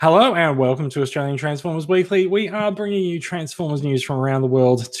Hello and welcome to Australian Transformers Weekly. We are bringing you Transformers news from around the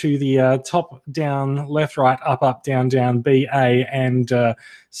world to the top, down, left, right, up, down, B, A, and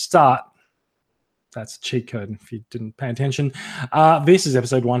start. That's a cheat code if you didn't pay attention. This is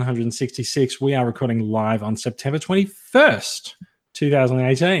episode 166. We are recording live on September 21st,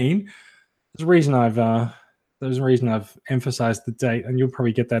 2018. There's a reason I've emphasized the date, and you'll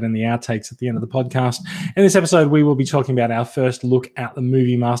probably get that in the outtakes at the end of the podcast. In this episode, we will be talking about our first look at the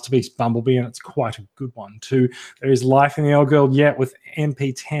movie masterpiece Bumblebee, and it's quite a good one too. There is life in the old world yet, with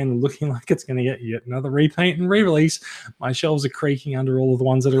MP10 looking like it's going to get yet another repaint and re-release. My shelves are creaking under all of the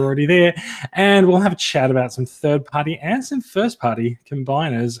ones that are already there, and we'll have a chat about some third-party and some first-party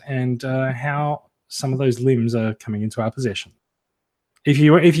combiners and how some of those limbs are coming into our possession. If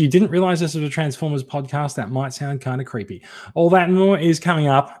you didn't realize this was a Transformers podcast, that might sound kind of creepy. All that and more is coming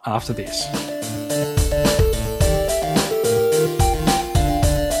up after this.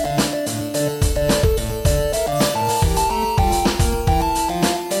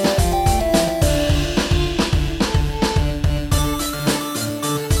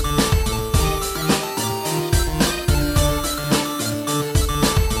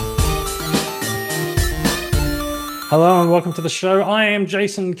 Hello and welcome to the show. I am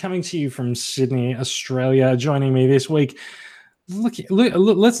Jason, coming to you from Sydney, Australia. Joining me this week,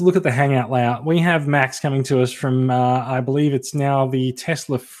 let's look at the hangout layout. We have Max coming to us from, I believe it's now the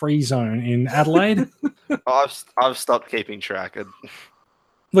Tesla Free Zone in Adelaide. I've stopped keeping track.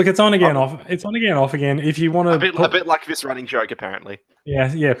 Look, it's on again, off. It's on again, off again. If you want to, a bit like this running joke, apparently.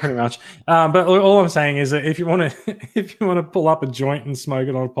 Yeah, pretty much. But all I'm saying is that if you want to pull up a joint and smoke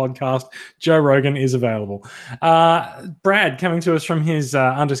it on a podcast, Joe Rogan is available. Brad, coming to us from his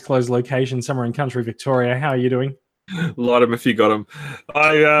undisclosed location somewhere in country Victoria. How are you doing? Light him if you got him.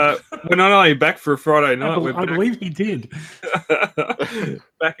 We're not only back for a Friday night. I believe he did.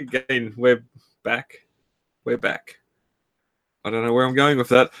 Back again. We're back. I don't know where I'm going with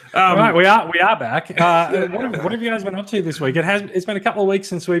that. Right, we are back. What have you guys been up to this week? It's been a couple of weeks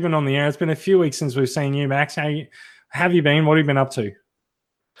since we've been on the air. It's been a few weeks since we've seen you, Max. How have you been? What have you been up to?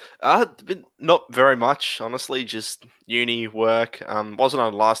 Not very much, honestly. Just uni, work. Wasn't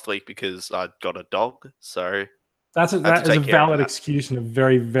on last week because I got a dog. So that is a valid excuse, and a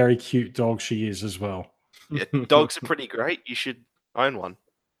very, very cute dog she is as well. Yeah, dogs are pretty great. You should own one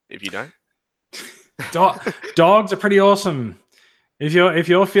if you don't. Dogs are pretty awesome. If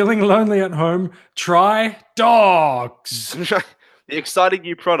you're feeling lonely at home, try dogs. The exciting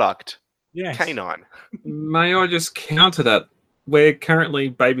new product. Yes. Canine. May I just counter that? We're currently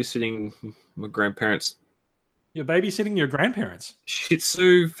babysitting my grandparents. You're babysitting your grandparents? Shih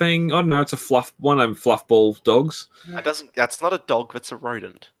Tzu thing. I don't know. It's one of them fluff ball dogs. That's not a dog. That's a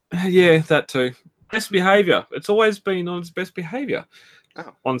rodent. Yeah, that too. Best behavior. It's always been on its best behavior.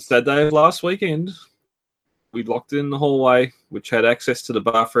 Oh. On Saturday last weekend, we locked in the hallway, which had access to the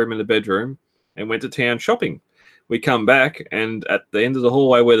bathroom and the bedroom, and went to town shopping. We come back, and at the end of the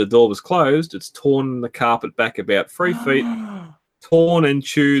hallway where the door was closed, it's torn the carpet back about 3 feet, torn and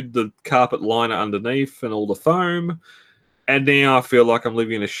chewed the carpet liner underneath and all the foam. And now I feel like I'm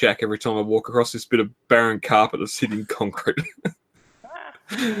living in a shack every time I walk across this bit of barren carpet that's hitting concrete.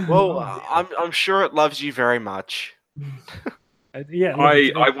 Well, I'm sure it loves you very much. Yeah,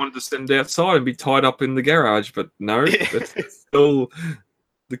 I wanted to send it outside and be tied up in the garage, but no, it's still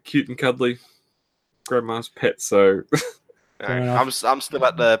the cute and cuddly grandma's pet. So I'm still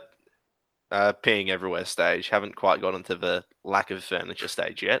at the peeing everywhere stage. Haven't quite gotten to the lack of furniture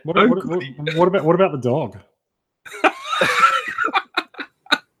stage yet. What about the dog?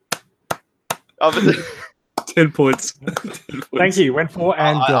 10 points. 10 points. Thank you. Went for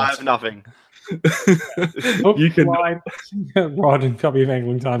and I have nothing. You can Rod and copy of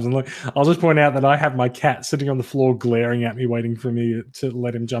Angling Times, and look, I'll just point out that I have my cat sitting on the floor glaring at me, waiting for me to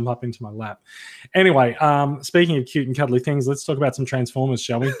let him jump up into my lap. Anyway, speaking of cute and cuddly things, let's talk about some Transformers,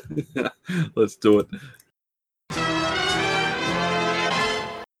 shall we? Let's do it.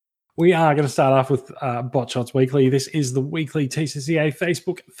 We are going to start off with Bot Shots Weekly. This is the weekly TCCA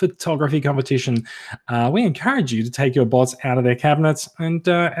Facebook photography competition. We encourage you to take your bots out of their cabinets and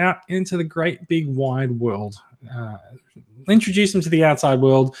out into the great big wide world. Introduce them to the outside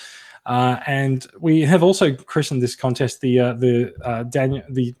world. And we have also christened this contest oh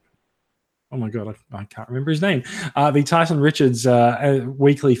my God, I can't remember his name. The Tyson Richards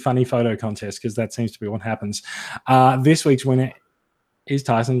weekly funny photo contest, because that seems to be what happens. This week's winner is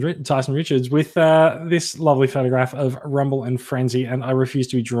Tyson Richards with this lovely photograph of Rumble and Frenzy, and I refuse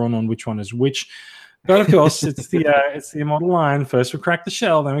to be drawn on which one is which. But of course, it's the immortal line. First we crack the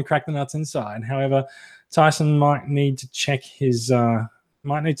shell, then we crack the nuts inside. However, Tyson might need to check his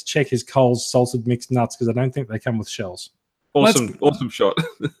might need to check his Coles salted mixed nuts because I don't think they come with shells. Awesome shot.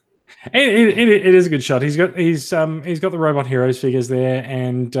 It is a good shot. He's got the Robot Heroes figures there,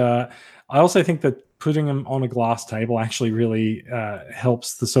 and I also think that putting them on a glass table actually really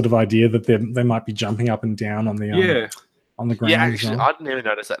helps the sort of idea that they might be jumping up and down on the on the ground. Yeah, actually, I didn't even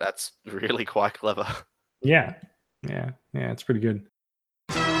notice that. That's really quite clever. Yeah, it's pretty good.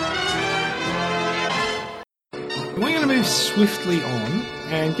 We're going to move swiftly on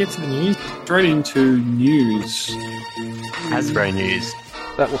and get to the news. Straight into news. Hasbro news.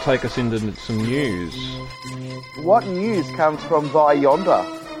 That will take us into some news. What news comes from Via Yonder?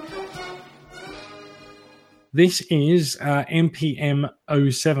 This is MPM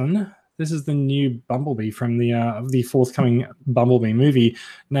 07. This is the new Bumblebee from the forthcoming Bumblebee movie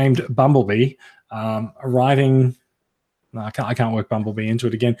named Bumblebee, arriving. No, I can't work Bumblebee into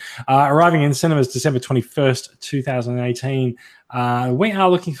it again. Arriving in cinemas December 21st, 2018. We are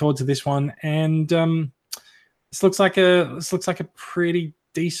looking forward to this one, and this looks like a pretty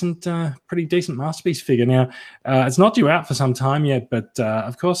decent Masterpiece figure. Now, it's not due out for some time yet, but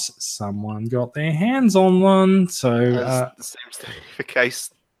of course, someone got their hands on one. So seems to be the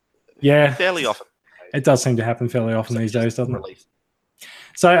case. Yeah, fairly often. It does seem to happen fairly often these days, doesn't it?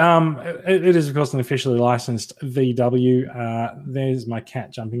 So it is, of course, an officially licensed VW. There's my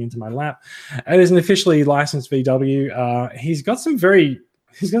cat jumping into my lap. It is an officially licensed VW. He's got some very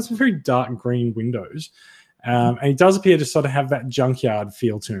dark green windows, and he does appear to sort of have that junkyard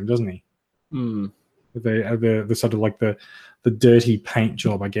feel to him, doesn't he? Mm. The sort of like the dirty paint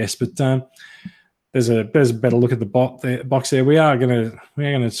job, I guess. But there's a better look at the box there. We are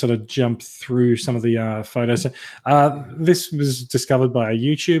gonna sort of jump through some of the photos. This was discovered by a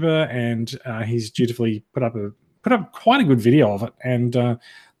YouTuber, and he's dutifully put up quite a good video of it. And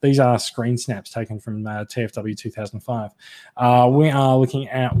these are screen snaps taken from TFW 2005. We are looking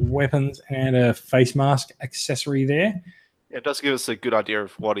at weapons and a face mask accessory there. Yeah, it does give us a good idea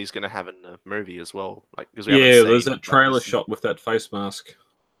of what he's going to have in the movie as well. Like, there's that trailer shot with that face mask.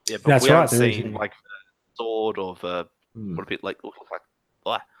 Yeah, but we haven't seen like the sword or the what a bit like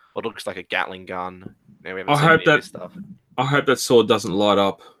what looks like a Gatling gun. Now, we haven't seen any of this stuff. I hope that sword doesn't light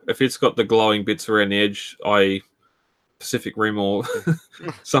up. If it's got the glowing bits around the edge, Pacific Rim or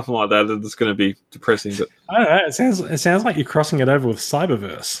something like that, it's going to be depressing. But I don't know. It sounds like you're crossing it over with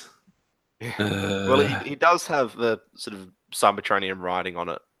Cyberverse. Well, he does have the sort of Cybertronian writing on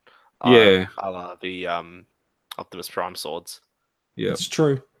it. A la the Optimus Prime swords. Yeah, it's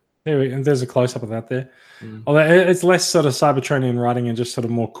true. There's a close up of that there. Although it's less sort of Cybertronian writing and just sort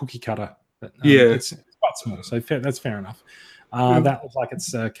of more cookie cutter. But, it's quite small, so that's fair enough. That looks like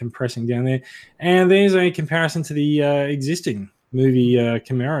it's compressing down there. And there's a comparison to the existing movie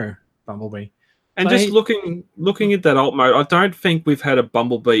Camaro Bumblebee. And just looking at that alt mode, I don't think we've had a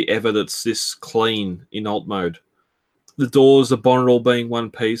Bumblebee ever that's this clean in alt mode. The doors, the bonnet all being one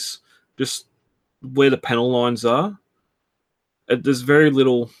piece, just where the panel lines are. There's very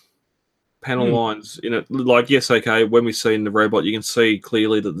little panel lines in it. Like, yes, okay, when we see in the robot, you can see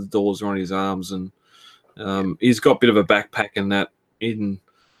clearly that the doors are on his arms, and he's got a bit of a backpack and that in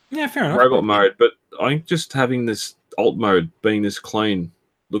fair enough. robot mode. But I think just having this alt mode being this clean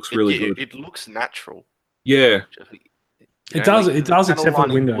looks really good. It looks natural. Yeah. It does, except for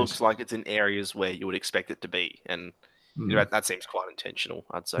windows. It looks like it's in areas where you would expect it to be, and that seems quite intentional,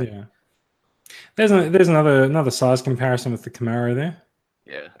 I'd say. Yeah. There's another size comparison with the Camaro there.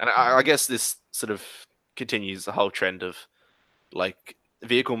 Yeah, and I guess this sort of continues the whole trend of like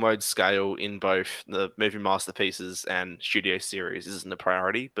vehicle mode scale in both the movie masterpieces and studio series isn't a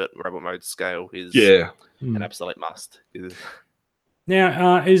priority, but robot mode scale is an absolute must.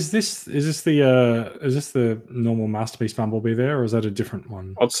 Now, is this the normal Masterpiece Bumblebee there, or is that a different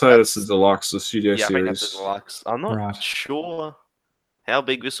one? I'd say this is the Deluxe, the studio series. I think that's the Deluxe. I'm not sure how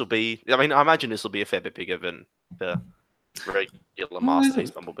big this will be. I mean, I imagine this will be a fair bit bigger than the regular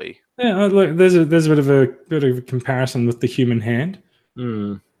Masterpiece Bumblebee. Yeah, look, there's a bit of a comparison with the human hand.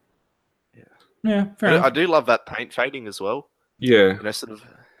 Yeah, fair enough. I do love that paint fading as well. Yeah, sort of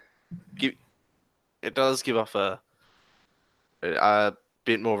it does give off a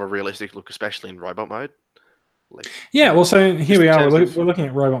bit more of a realistic look, especially in robot mode. Well, so here we are. We're looking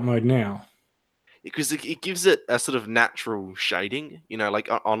at robot mode now. Because it gives it a sort of natural shading, like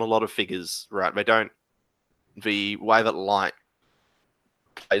on a lot of figures, right? The way that light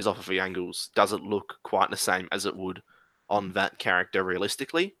plays off of the angles doesn't look quite the same as it would on that character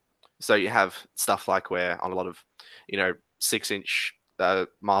realistically. So you have stuff like where on a lot of, 6-inch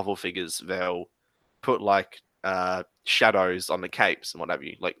Marvel figures, they'll put like shadows on the capes and what have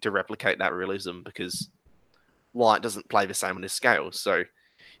you, like to replicate that realism, because light doesn't play the same on this scale. So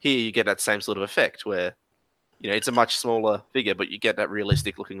here you get that same sort of effect where, it's a much smaller figure, but you get that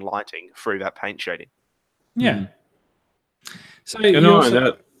realistic looking lighting through that paint shading. Yeah. So And you not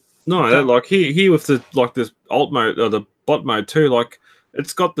also- only that, like here with the this alt mode or the bot mode too, like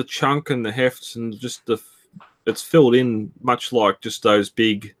it's got the chunk and the hefts and just it's filled in much like just those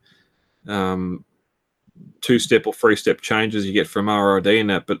big 2-step or 3-step changes you get from RRD and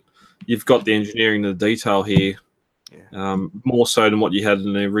that, but you've got the engineering and the detail here, more so than what you had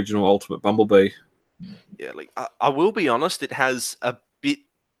in the original Ultimate Bumblebee. Yeah, like I will be honest, it has a bit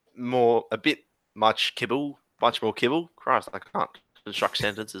more kibble. Christ, I can't construct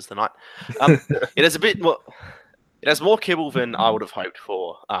sentences tonight. It has a bit more. It has more kibble than I would have hoped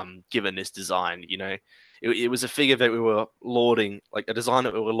for, given this design. It was a figure that we were lauding, like a design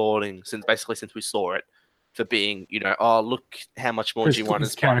that we were lauding since we saw it, for being, oh, look how much more G1 his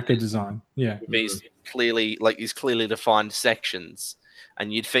is character design. Yeah. these these clearly defined sections,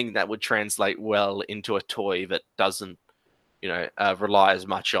 and you'd think that would translate well into a toy that doesn't, rely as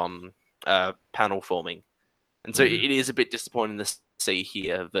much on panel forming. And so it is a bit disappointing to see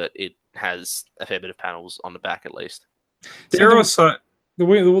here that it has a fair bit of panels on the back, at least. There are so The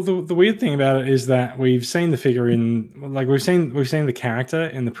weird thing about it is that we've seen the figure we've seen the character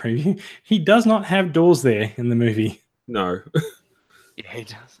in the preview. He does not have doors there in the movie. no. Yeah, he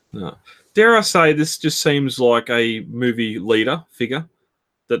does. No. Dare I say, this just seems like a movie leader figure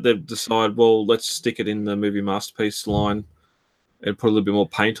that they've decided, well, let's stick it in the movie masterpiece line and put a little bit more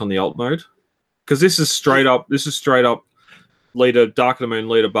paint on the alt mode. Because this is straight up leader, Dark of the Moon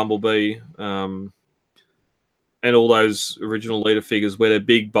leader, Bumblebee, and all those original leader figures where they're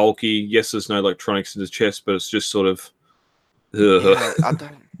big, bulky. Yes, there's no electronics in his chest, but it's just sort of. Yeah, I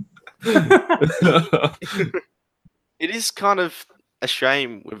don't. It is kind of a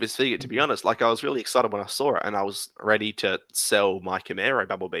shame with this figure, to be honest. Like, I was really excited when I saw it, and I was ready to sell my Camaro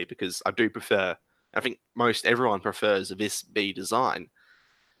Bumblebee because I do prefer. I think most everyone prefers this B design,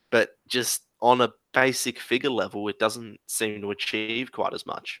 but just on a basic figure level, it doesn't seem to achieve quite as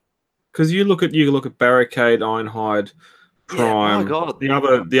much. Because you look at Barricade, Ironhide, Prime, my God.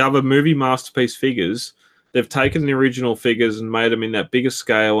 the other movie masterpiece figures. They've taken the original figures and made them in that bigger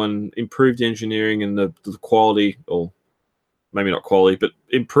scale and improved the engineering and the quality, or maybe not quality, but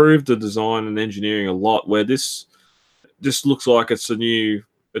improved the design and engineering a lot. Where this just looks like it's a new.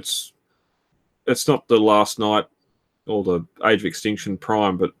 It's not the Last Night or the Age of Extinction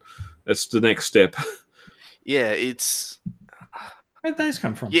Prime, but it's the next step. Yeah, it's. Where'd those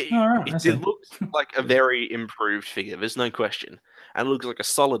come from? Yeah, Oh, right, I see. it looks like a very improved figure. There's no question, and it looks like a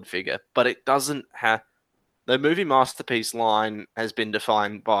solid figure. But it doesn't have the movie masterpiece line has been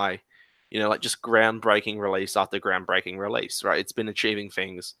defined by, just groundbreaking release after groundbreaking release. Right? It's been achieving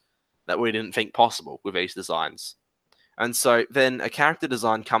things that we didn't think possible with these designs, and so then a character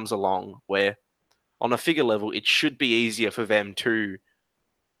design comes along where, on a figure level, it should be easier for them to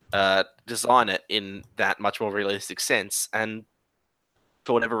design it in that much more realistic sense, and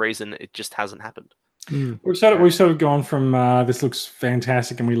for whatever reason, it just hasn't happened. We've sort of gone from this looks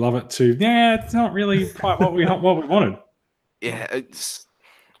fantastic and we love it to it's not really quite what we wanted. Yeah,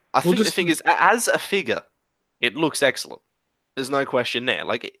 I think the thing is, as a figure, it looks excellent. There's no question there.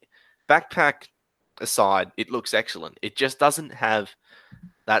 Like, backpack aside, it looks excellent. It just doesn't have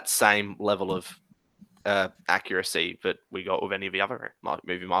that same level of accuracy that we got with any of the other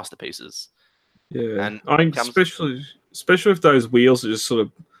movie masterpieces. Yeah, And I think especially with those wheels that just sort of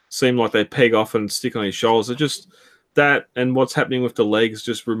seem like they peg off and stick on his shoulders. It just that and what's happening with the legs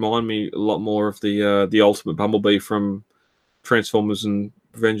just remind me a lot more of the Ultimate Bumblebee from Transformers and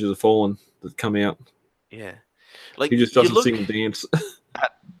Revenge of the Fallen that come out. Yeah, like he just doesn't sing and dance.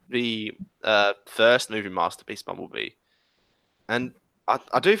 At the first movie masterpiece, Bumblebee, and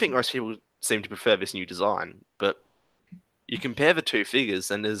I do think most people seem to prefer this new design, but you compare the two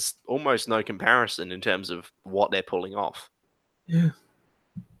figures and there's almost no comparison in terms of what they're pulling off. Yeah.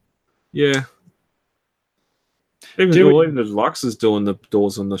 Even the Deluxe is doing the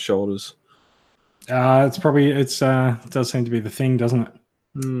doors on the shoulders. It does seem to be the thing, doesn't it?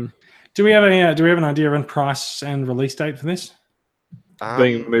 Mm. Do we have an idea of price and release date for this?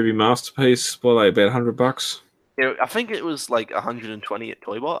 Being a movie masterpiece, about $100? Yeah, I think it was like 120 at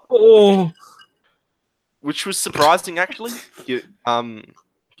Toybot. Oh, which was surprising actually.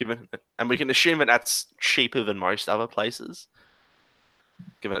 Given, and we can assume that that's cheaper than most other places,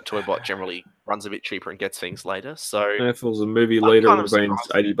 given that Toybot generally runs a bit cheaper and gets things later. So if it was a movie leader, it would have been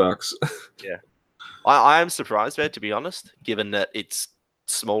 $80. Yeah, I am surprised there, to be honest, given that it's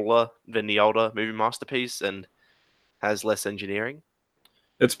smaller than the older movie masterpiece and has less engineering.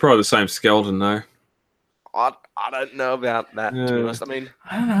 It's probably the same skeleton though. I don't know about that, to be honest. I mean,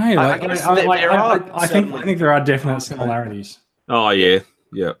 I don't know. I guess there are I think there are definite similarities. Oh yeah,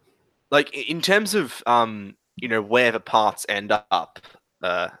 yeah. like in terms of where the parts end up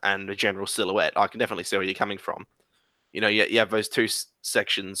and the general silhouette, I can definitely see where you're coming from. You have those two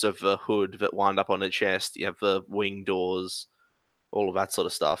sections of the hood that wind up on the chest. You have the wing doors, all of that sort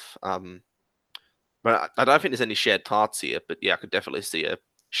of stuff. But I don't think there's any shared parts here. But yeah, I could definitely see a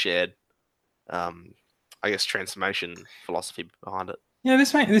shared, I guess, transformation philosophy behind it. Yeah,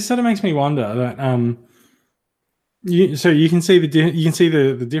 this sort of makes me wonder that you can see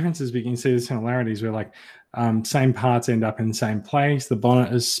the differences, but you can see the similarities where like same parts end up in the same place. The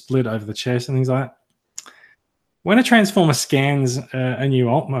bonnet is split over the chest and things like that. When a transformer scans a new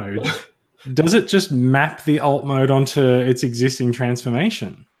alt mode, does it just map the alt mode onto its existing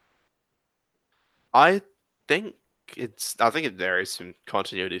transformation? I think there is some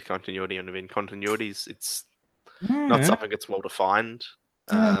continuity, and within continuities, it's not something that's well defined.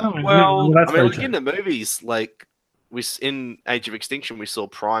 That's I mean, very like true. in the movies, like in Age of Extinction, we saw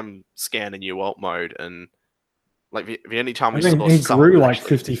Prime scan a new alt mode, and like the only time I we think saw he someone grew like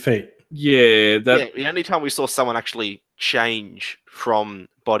actually- 50 feet. Yeah, the only time we saw someone actually change from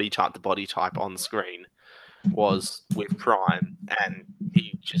body type to body type on screen was with Prime, and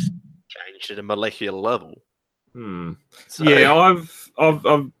he just changed at a molecular level. So, Yeah, I've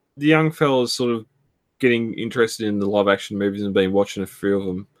the young fellas sort of getting interested in the live action movies and been watching a few of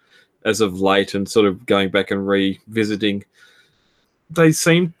them as of late and sort of going back and revisiting. They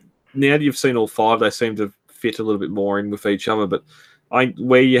seem, now that you've seen all five, they seem to fit a little bit more in with each other. But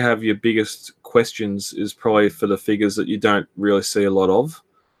where you have your biggest questions is probably for the figures that you don't really see a lot of.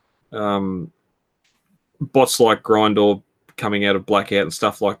 Bots like Grindor coming out of Blackout and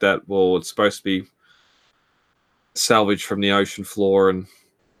stuff like that. Well, it's supposed to be salvaged from the ocean floor, and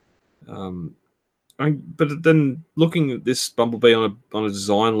but then looking at this Bumblebee on a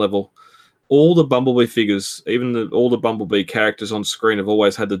design level, all the Bumblebee figures, even all the Bumblebee characters on screen, have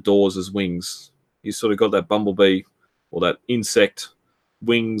always had the doors as wings. You sort of got that Bumblebee or that insect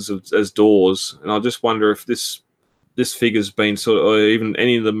wings as doors, and I just wonder if this figure's been sort of, or even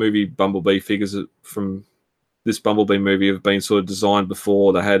any of the movie Bumblebee figures from this Bumblebee movie have been sort of designed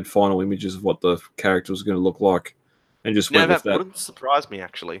before they had final images of what the character was going to look like, and just went with that. wouldn't surprise me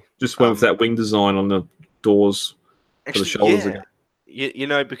actually. Just went with that wing design on the doors for the shoulders again.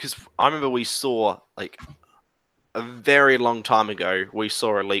 Because I remember we saw like a very long time ago, we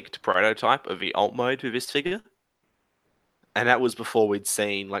saw a leaked prototype of the alt mode for this figure. And that was before we'd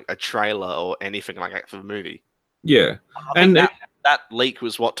seen like a trailer or anything like that for the movie. Yeah. And that leak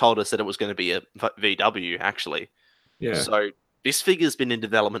was what told us that it was going to be a VW, actually. Yeah. So this figure's been in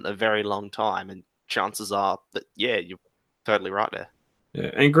development a very long time, and chances are that, yeah, you're totally right there.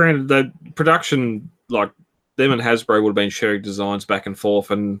 Yeah. And granted, the production, like them and Hasbro would have been sharing designs back and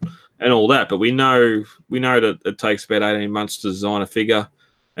forth and all that, but we know that it takes about 18 months to design a figure,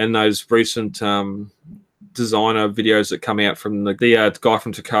 and those recent designer videos that come out from the guy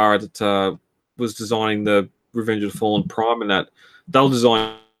from Takara that was designing the Revenge of the Fallen Prime, and that they'll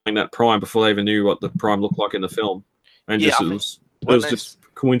design that Prime before they even knew what the Prime looked like in the film, and Yeah, it was just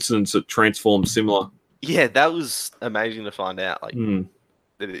coincidence that transformed similar. Yeah, that was amazing to find out. Like,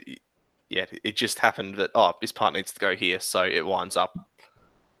 that it just happened that this part needs to go here, so it winds up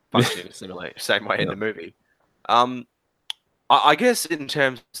functioning in a similar same way in the movie. I guess in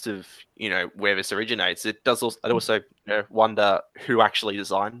terms of where this originates, it does also. I also wonder who actually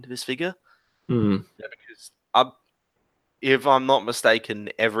designed this figure. Because if I'm not mistaken,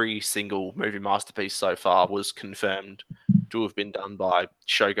 every single movie masterpiece so far was confirmed to have been done by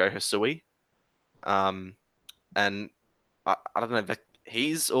Shogo Hisui. And I don't know,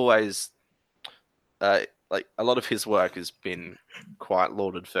 he's always like a lot of his work has been quite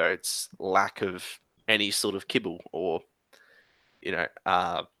lauded for its lack of any sort of kibble or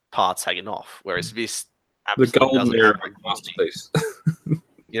parts taken off, whereas this The golden era have masterpiece.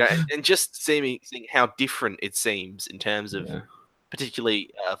 and just seeing how different it seems in terms of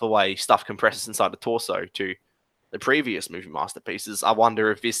particularly the way stuff compresses inside the torso to the previous movie masterpieces. I wonder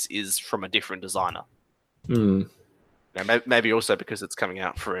if this is from a different designer. Maybe also because it's coming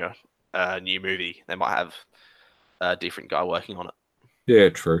out for a new movie, they might have a different guy working on it. Yeah,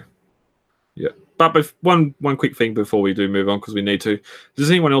 true. Yeah, but one quick thing before we do move on, because we need to. Does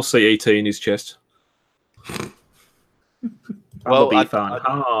anyone else see ET in his chest? Well,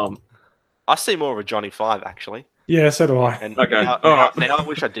 I see more of a Johnny Five actually. Yeah, so do I. And Okay. Now I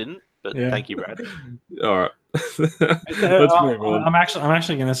wish I didn't, but thank you, Brad. All right. Let's move on. I'm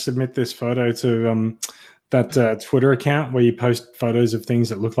actually going to submit this photo to that Twitter account where you post photos of things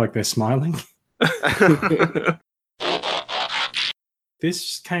that look like they're smiling.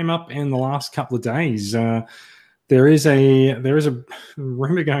 This came up in the last couple of days. There is a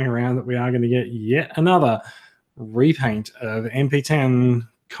rumor going around that we are going to get yet another repaint of MP10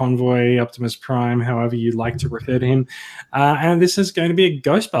 Convoy, Optimus Prime, however you'd like to refer to him, and this is going to be a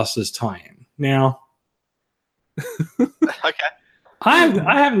Ghostbusters tie-in. Now, Okay.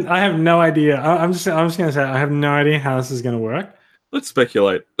 I have no idea. I'm just going to say I have no idea how this is going to work. Let's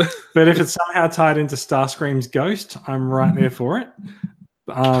speculate. But if it's somehow tied into Starscream's Ghost, I'm right there for it.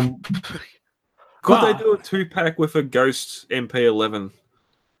 Could they do a 2-pack with a Ghost MP11?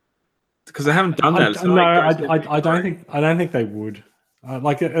 Because they haven't done that. I don't think they would.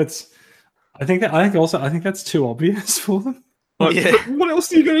 I think that's too obvious for them. Like, Yeah. what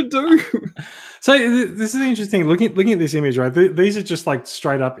else are you going to do? So this is interesting. Looking at this image, right? These are just like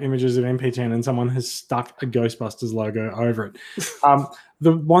straight up images of MP10, and someone has stuck a Ghostbusters logo over it.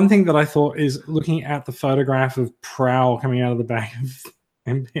 The one thing that I thought is looking at the photograph of Prowl coming out of the back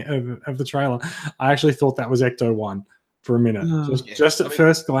of the trailer, I actually thought that was Ecto-1 for a minute, just at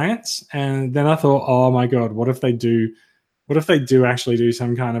first glance, and then I thought, oh my god, what if they do actually do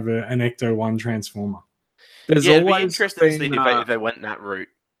some kind of an Ecto-1 transformer? There's It'd be always interesting to see been, if they went that route.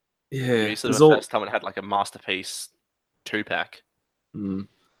 yeah, Maybe sort of there's the al- first time it had like a masterpiece 2-pack.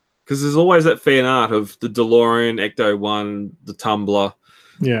 because there's always that fan art of the DeLorean, Ecto-1, the Tumbler,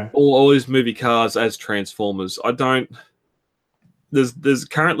 Yeah. all these movie cars as Transformers.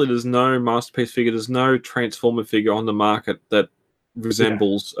 There's no masterpiece figure. There's no Transformer figure on the market that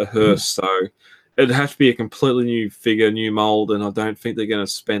resembles a hearse. So it'd have to be a completely new figure, new mold, and I don't think they're going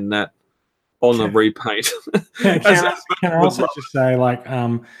to spend that on a repaint. Can I also just say, like,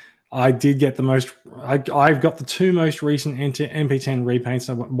 I did get the most. I've got the two most recent MP10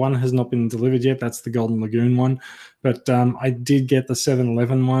 repaints. One has not been delivered yet. That's the Golden Lagoon one, but I did get the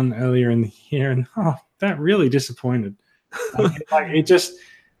 7-Eleven one earlier in the year, and that really disappointed. It just.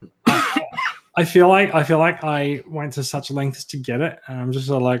 I feel like I went to such lengths to get it, and I'm just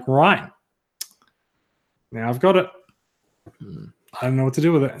sort of like, right now I've got it. I don't know what to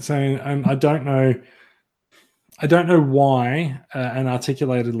do with it. So I don't know. I don't know why an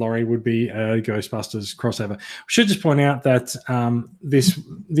articulated lorry would be a Ghostbusters crossover. We should just point out that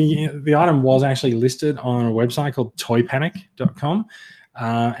the item was actually listed on a website called toypanic.com,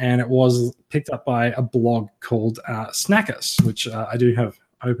 and it was picked up by a blog called Snackers, which I do have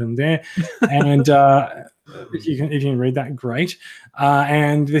open there. And if you can read that, great.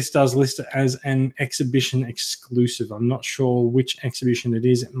 And this does list it as an exhibition exclusive. I'm not sure which exhibition it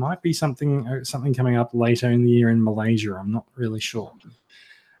is. It might be something coming up later in the year in Malaysia. I'm not really sure.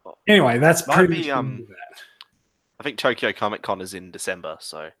 Anyway, that's Might pretty be, much that. I think Tokyo Comic Con is in December,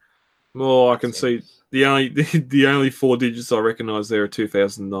 so Well, I can see the only 4 digits I recognise there are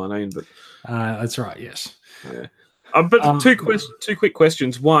 2019, but That's right. Yes. yeah. But two quick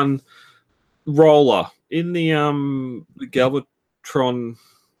questions. One, Roller in the Galvatron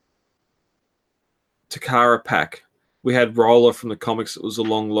Takara pack, we had Roller from the comics that was a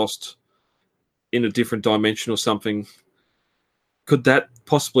long lost in a different dimension or something. Could that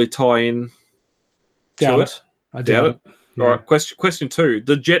possibly tie in Doubt to it. it? I Doubt it. Yeah. All right. Question 2: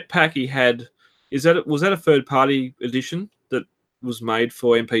 the jetpack he had, was that a third party edition that was made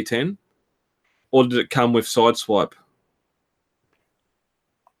for MP10, or did it come with Sideswipe?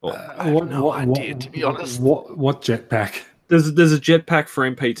 I have no idea, to be honest. What jetpack? There's a jetpack for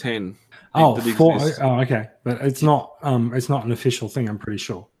MP10. that exists. Okay, but it's not an official thing. I'm pretty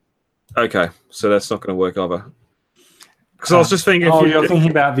sure. Okay, so that's not going to work either. Because I was just thinking, you're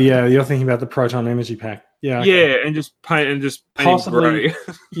thinking about the proton energy pack. Yeah, okay. and just paint Possibly. grey.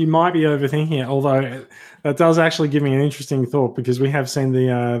 You might be overthinking it, although that does actually give me an interesting thought because we have seen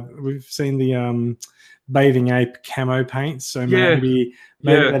the Bathing Ape camo paint, so maybe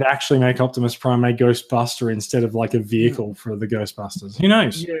they'd actually make Optimus Prime a Ghostbuster instead of like a vehicle for the Ghostbusters. Who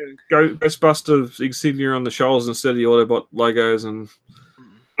knows? Yeah, Ghostbusters insignia on the shoulders instead of the Autobot logos, and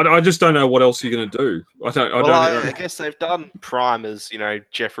I just don't know what else you're going to do. I guess they've done Prime as,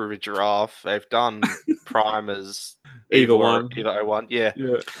 Jeffrey the Giraffe. They've done Prime as Either one. Either one, yeah.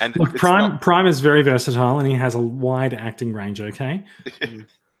 And Look, it's Prime is very versatile and he has a wide acting range. Okay.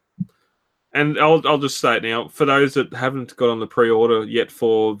 And I'll just say it now. For those that haven't got on the pre-order yet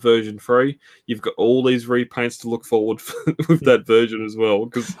for version 3, you've got all these repaints to look forward with that version as well.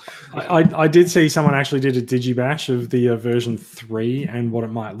 Because I did see someone actually did a digibash of the version 3 and what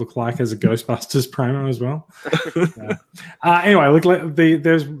it might look like as a Ghostbusters promo as well. Anyway, look,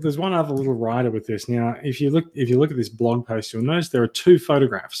 there's one other little rider with this. Now, if you look at this blog post, you'll notice there are 2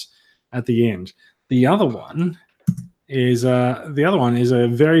 photographs at the end. The other one is the other one is a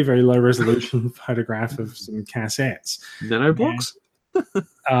very, very low resolution photograph of some cassettes. Nanoblocks?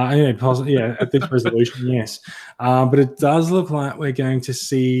 Yeah, at this resolution, yes. But it does look like we're going to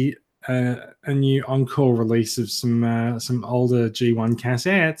see a new encore release of some older G1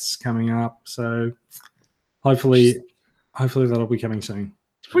 cassettes coming up. So hopefully that'll be coming soon.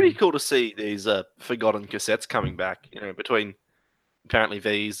 It's pretty cool to see these forgotten cassettes coming back. Between apparently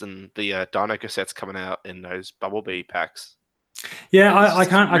these and the Dino cassettes coming out in those Bumblebee packs. Yeah, I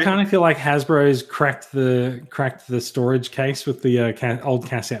kind of feel like Hasbro's cracked the storage case with the old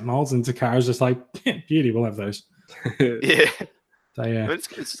cassette molds, and Takara's just like, beauty, we'll have those. Yeah. So yeah,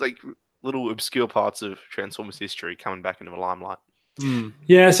 it's like little obscure parts of Transformers history coming back into the limelight.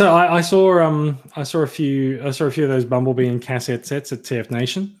 Yeah. So I saw a few of those Bumblebee and cassette sets at TF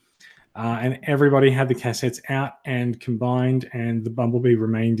Nation, and everybody had the cassettes out and combined, and the Bumblebee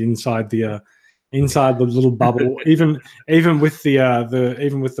remained inside the little bubble, even with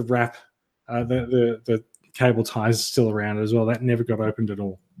the wrap, the cable ties still around as well. That never got opened at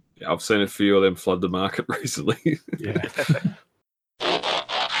all. Yeah, I've seen a few of them flood the market recently. Yeah.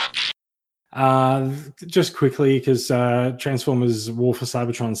 Just quickly, because Transformers War for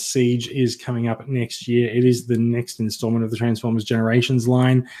Cybertron Siege is coming up next year. It is the next installment of the Transformers Generations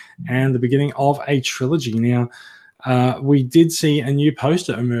line and the beginning of a trilogy. Now, we did see a new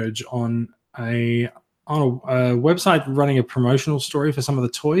poster emerge on a website running a promotional story for some of the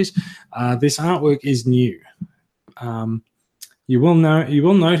toys. This artwork is new. You will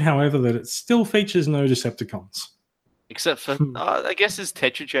note, however, that it still features no Decepticons, except for I guess there's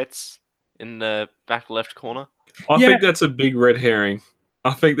Tetrajets in the back left corner. I think that's a big red herring.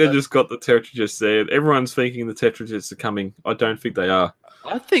 I think they just got the Tetrajets there. Everyone's thinking the Tetrajets are coming. I don't think they are.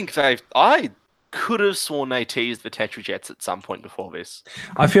 I think I could have sworn they teased the Tetrajets at some point before this.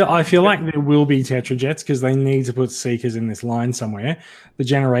 I feel like there will be Tetrajets because they need to put Seekers in this line somewhere. The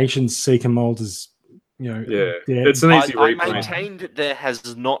Generations Seeker mold is, dead. It's an easy I reprint. maintain that there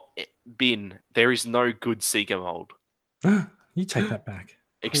is no good Seeker mold. You take that back.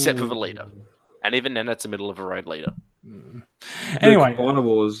 Except for the leader. And even then, it's the middle of a road leader. Anyway. The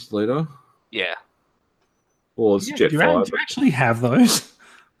Carnivores leader? Yeah. Or it's Jetfire. Do you actually have those?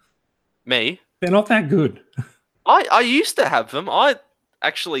 Me? They're not that good. I used to have them. I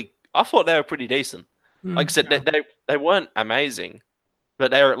thought they were pretty decent. Like I said, they weren't amazing,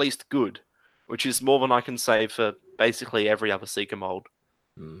 but they were at least good, which is more than I can say for basically every other Seeker mold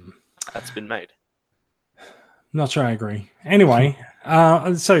that's been made. Not sure I agree. Anyway,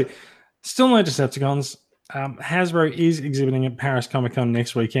 so still no Decepticons. Hasbro is exhibiting at Paris Comic Con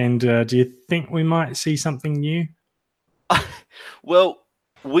next weekend. Do you think we might see something new? Well,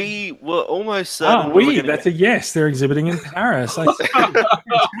 we were almost certain. That's a yes. They're exhibiting in Paris.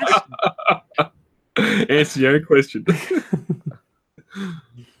 Answer your own question.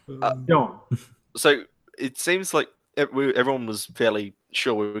 Go on. So it seems like everyone was fairly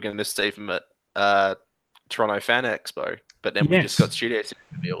sure we were going to see them at Toronto Fan Expo, but then we just got Studio City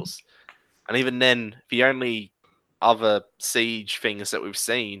reveals. And even then, the only other Siege things that we've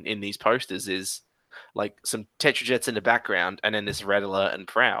seen in these posters is like some Tetrajets in the background and then this Red Alert and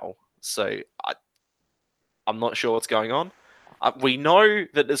Prowl. So I'm not sure what's going on. We know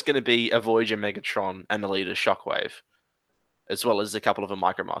that there's going to be a Voyager Megatron and the leader Shockwave, as well as a couple of the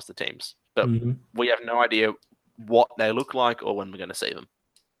Micromaster teams. But we have no idea what they look like or when we're going to see them.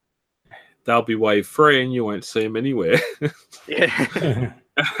 They'll be wave 3 and you won't see them anywhere. Yeah.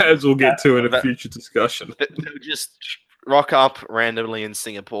 As we'll get to in a future discussion. They'll just rock up randomly in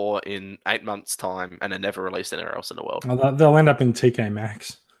Singapore in 8 months' time and are never released anywhere else in the world. Well, they'll end up in TK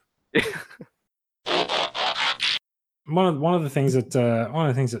Maxx. One of the things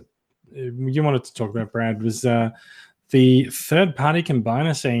that you wanted to talk about, Brad, was the third-party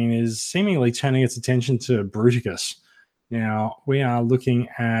combiner scene is seemingly turning its attention to Bruticus. Now, we are looking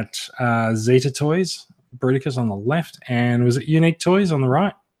at Zeta Toys, Bruticus on the left, and was it Unique Toys on the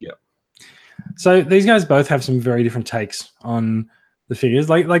right? Yep. So these guys both have some very different takes on the figures.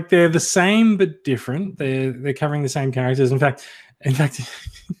 Like they're the same but different. They're covering the same characters. In fact,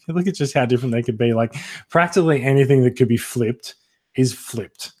 look at just how different they could be. Like practically anything that could be flipped is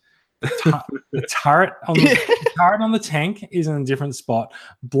flipped. The turret on the tank is in a different spot.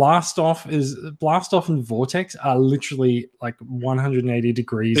 Blast off and Vortex are literally like 180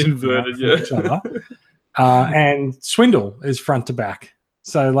 degrees inverted, from each other. And Swindle is front to back.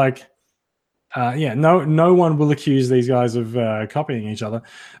 So no one will accuse these guys of copying each other.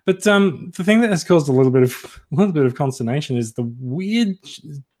 But the thing that has caused a little bit of consternation is the weird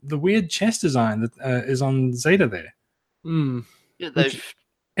chest design that is on Zeta there. Yeah,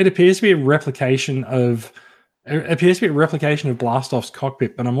 It appears to be a replication of It appears to be a replication of Blastoff's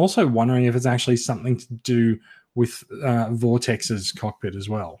cockpit, but I'm also wondering if it's actually something to do with Vortex's cockpit as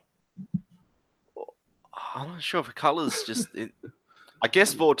well. I'm not sure if the colours just. I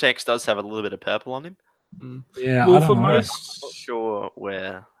guess Vortex does have a little bit of purple on him. Yeah, Well, I don't for know. I'm not sure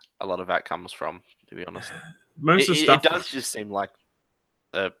where a lot of that comes from, to be honest. most of the It stuff. does just seem like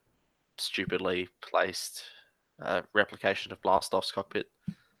a stupidly placed replication of Blastoff's cockpit.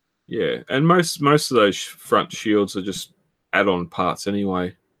 Yeah, and most of those front shields are just add-on parts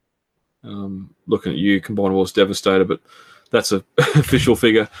anyway. Looking at you, Combiner Wars Devastator, but that's a official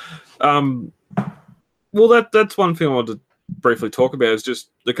figure. Well, that's one thing I wanted to briefly talk about is just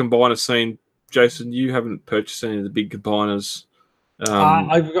the combiner scene. Jason, you haven't purchased any of the big combiners.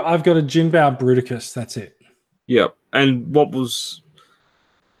 I've got a Jinbao Bruticus. That's it. Yeah, and what was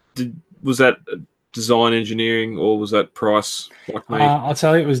that design engineering or was that price like me? I'll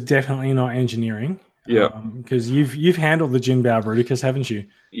tell you, it was definitely not engineering. Yeah. Because you've handled the Jinbao Bruticus, haven't you?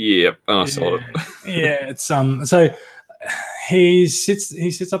 Yeah, and I saw it. Yeah, it's so he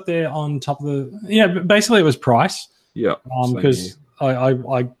sits up there on top of the basically it was price. Yeah, because I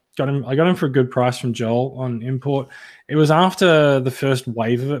got him for a good price from Joel on import. It was after the first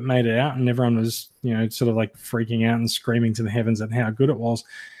wave of it made it out, and everyone was sort of like freaking out and screaming to the heavens at how good it was.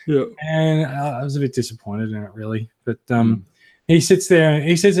 Yeah, and I was a bit disappointed in it really, but he sits there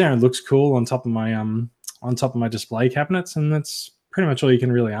and looks cool on top of my display cabinets, and that's pretty much all you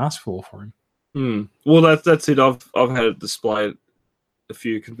can really ask for him. Well, that's it. I've had it displayed at a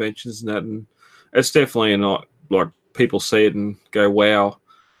few conventions and that, and it's definitely not like people see it and go, "Wow."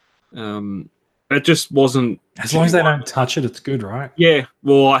 It just wasn't. As long as they don't touch it, it's good, right? Yeah.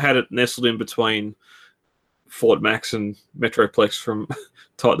 Well, I had it nestled in between Fort Max and Metroplex from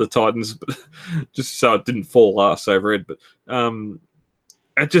the Titans, but just so it didn't fall ass overhead. But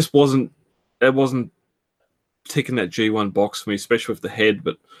it just wasn't. It wasn't ticking that G1 box for me, especially with the head.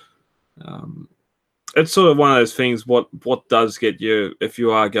 But it's sort of one of those things. What does get you if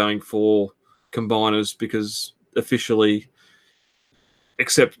you are going for combiners? Because officially,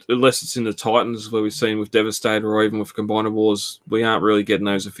 except unless it's in the Titans where we've seen with Devastator or even with Combiner Wars, we aren't really getting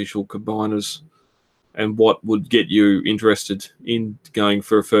those official combiners. And what would get you interested in going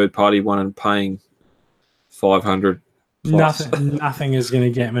for a third party one and paying $500 plus? Nothing is going to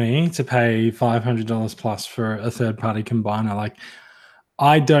get me to pay $500 plus for a third party combiner. Like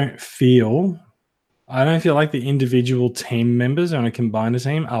I don't feel like the individual team members on a combiner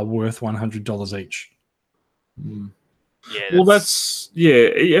team are worth $100 each. Yeah. Well, that's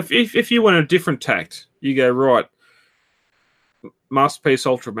If you went a different tact, you go right. Masterpiece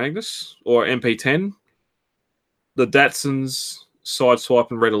Ultra Magnus or MP10, the Datsuns,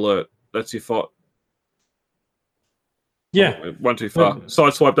 Sideswipe, and Red Alert. That's your fight. Yeah, one too far.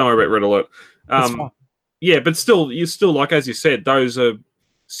 Sideswipe, don't worry about Red Alert. That's fine. Yeah, but still, you're still like as you said, those are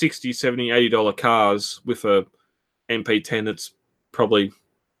 $60, $70, $80 cars with a MP10 that's probably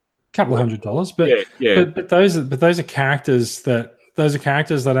couple of $100, but yeah. But those are characters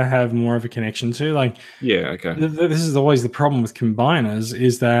that I have more of a connection to. Like, yeah, okay. This is always the problem with combiners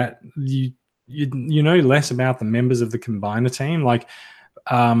is that you know less about the members of the combiner team. Like,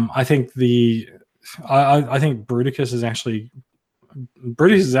 I think I think Bruticus is actually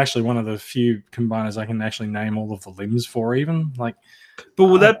one of the few combiners I can actually name all of the limbs for. Even like, but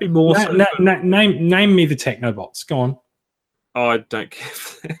would that be more? Name me the Technobots. Go on. I don't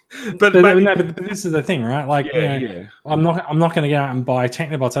care. But this is the thing, right? Like, I'm not going to go out and buy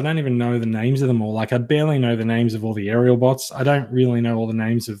Technobots. I don't even know the names of them all. Like, I barely know the names of all the aerial bots. I don't really know all the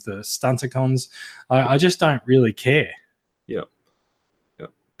names of the Stunticons. I just don't really care. Yeah.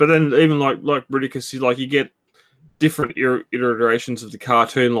 But then even like Bruticus, you get different iterations of the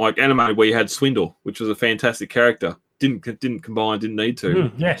cartoon, like Anime, where you had Swindle, which was a fantastic character. Didn't combine, didn't need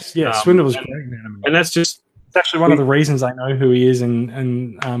to. Yes, Swindle was great in Anime, and that's just. It's actually one of the reasons I know who he is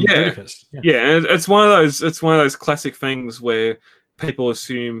in Bruticus. Yeah, and it's one of those classic things where people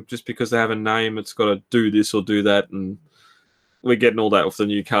assume just because they have a name, it's got to do this or do that, and we're getting all that with the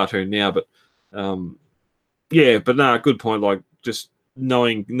new cartoon now. But good point. Like just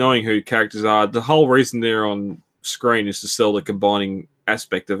knowing who characters are. The whole reason they're on screen is to sell the combining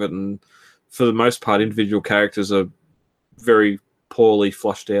aspect of it, and for the most part, individual characters are very poorly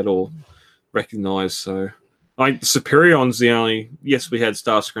flushed out or recognized. So. Like Superion's the only. Yes, we had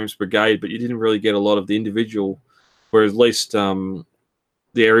Starscream's Brigade, but you didn't really get a lot of the individual. Whereas at least the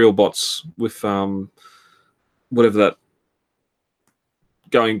aerial bots with whatever that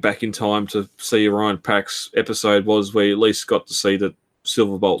going back in time to see Orion Pax episode was, where you at least got to see that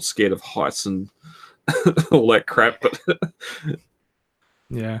Silverbolt's scared of heights and all that crap. But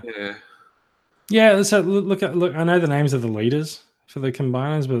yeah. Yeah, so look. I know the names of the leaders for the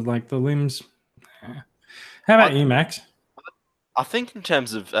combiners, but like the limbs. How about you, Max? I think in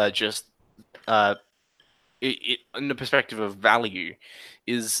terms of just in the perspective of value,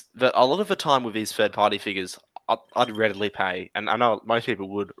 is that a lot of the time with these third-party figures, I'd readily pay, and I know most people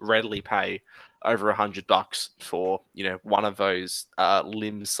would readily pay over $100 for one of those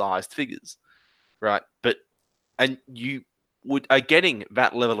limb-sized figures, right? And you are getting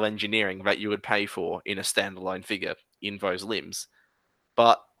that level of engineering that you would pay for in a standalone figure in those limbs,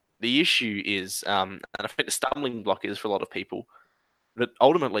 but the issue is, and I think the stumbling block is for a lot of people, that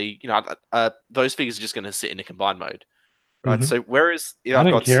ultimately, those figures are just going to sit in a combined mode, right? Mhm. So whereas I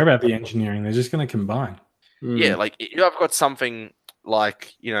don't care about the engineering; they're just going to combine. yeah, like I've got something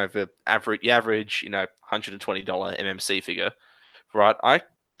like the average $120 MMC figure, right? I'm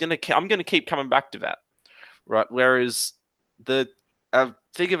gonna keep coming back to that, right? Whereas the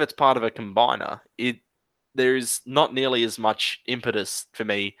figure that's part of a combiner, there's not nearly as much impetus for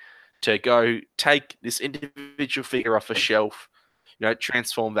me to go take this individual figure off a shelf,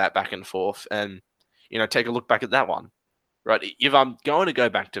 transform that back and forth, and take a look back at that one, right? If I'm going to go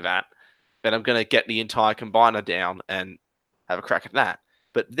back to that, then I'm going to get the entire combiner down and have a crack at that.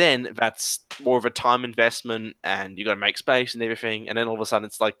 But then that's more of a time investment, and you got to make space and everything. And then all of a sudden,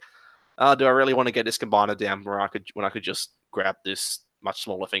 it's like, oh, do I really want to get this combiner down when I could just grab this much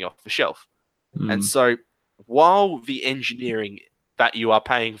smaller thing off the shelf? And so, while the engineering that you are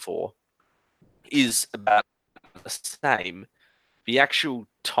paying for is about the same, the actual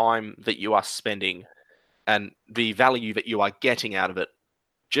time that you are spending and the value that you are getting out of it,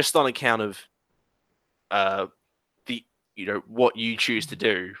 just on account of the what you choose to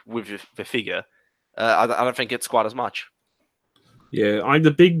do with the figure, I don't think it's quite as much. Yeah,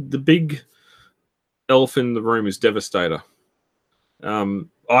 the big elephant in the room is Devastator.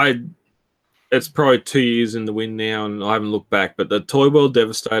 It's probably 2 years in the wind now, and I haven't looked back. But the Toy World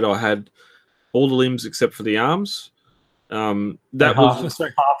Devastator, I had all the limbs except for the arms. That was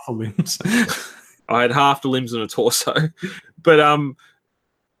half the limbs. I had half the limbs and a torso, but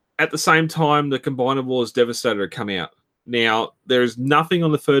at the same time, the Combiner Wars Devastator had come out. Now there is nothing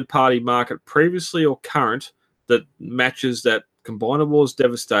on the third-party market previously or current that matches that Combiner Wars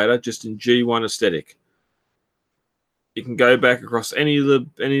Devastator just in G1 aesthetic. You can go back across any of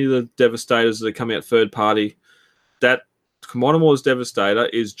the Devastators that have come out third party. That Combiner Wars Devastator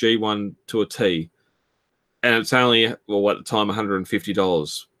is G1 to a T, and it's only at the time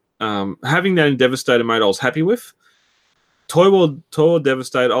 $150. Having that in Devastator mode, I was happy with. Toy World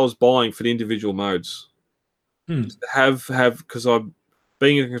Devastator, I was buying for the individual modes. Have because I'm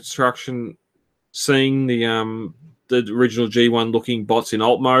being in construction, seeing the original G1 looking bots in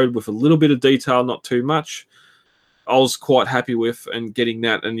alt mode with a little bit of detail, not too much. I was quite happy with and getting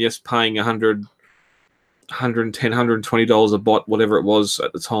that, and yes, paying $100, $110, $120 a bot, whatever it was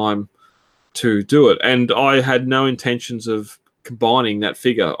at the time, to do it. And I had no intentions of combining that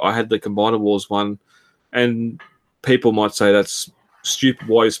figure. I had the Combiner Wars one, and people might say that's stupid.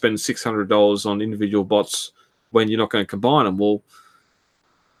 Why you spend $600 on individual bots when you're not going to combine them? Well,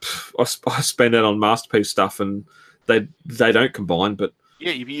 I spend that on Masterpiece stuff, and they don't combine, but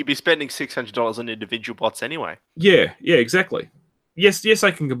yeah, you'd be spending $600 on individual bots anyway. Yeah, exactly. Yes,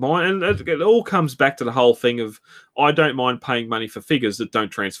 I can combine, and it all comes back to the whole thing of I don't mind paying money for figures that don't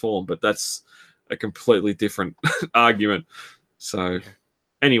transform, but that's a completely different argument. So,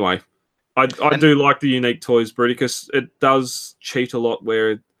 anyway, I do like the unique toys, Brady, because it does cheat a lot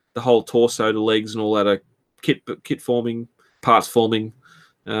where the whole torso, the legs, and all that are kit forming, parts forming.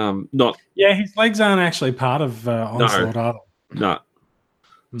 Not his legs aren't actually part of Onslaught, are they? No.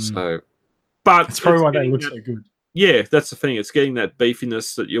 So, but that's probably why they look so good. Yeah, that's the thing. It's getting that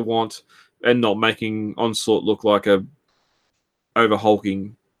beefiness that you want, and not making Onslaught look like a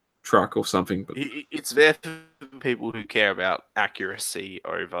overhulking truck or something. But it's there for people who care about accuracy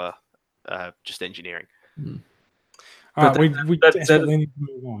over just engineering. All right, we definitely need to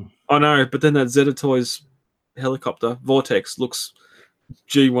move on. I know, but then that Zeta-Toys helicopter Vortex looks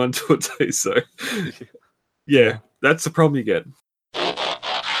G1 to a T. So, yeah, that's the problem you get.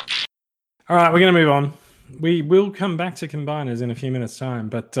 All right, we're going to move on. We will come back to combiners in a few minutes' time,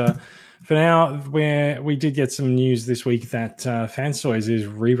 but for now, we did get some news this week that Fantoys is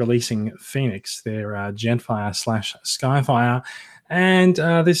re-releasing Phoenix, their Genfire / Skyfire, and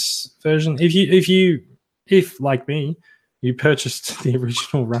this version, if like me, you purchased the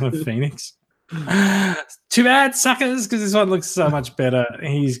original run of Phoenix. Too bad, suckers, because this one looks so much better.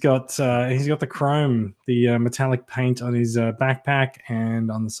 He's got the chrome, the metallic paint on his backpack and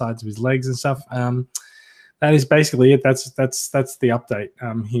on the sides of his legs and stuff. That is basically it. That's the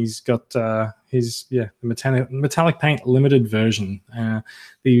update. He's got the metallic paint limited version.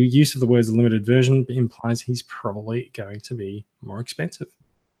 The use of the words limited version implies he's probably going to be more expensive.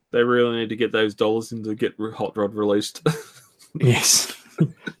 They really need to get those dollars in to get Hot Rod released. Yes.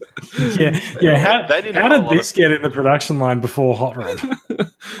 yeah. How did this get in the production line before Hot Rod?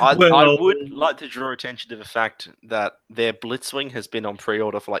 I would like to draw attention to the fact that their Blitzwing has been on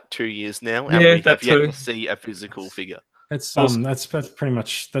pre-order for like 2 years now, and we have yet to see a physical figure. That's pretty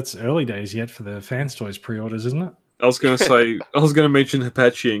much that's early days yet for the Fans Toys pre-orders, isn't it? I was going to mention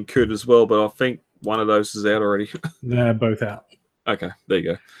Apache and Coot as well, but I think one of those is out already. They're both out. Okay, there you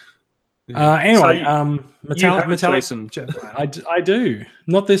go. Anyway, metallic. I do.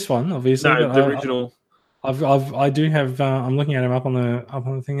 Not this one, obviously. No, the original. I do have. I'm looking at him up on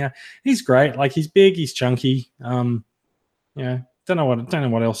the thing now. He's great. Like he's big. He's chunky. Don't know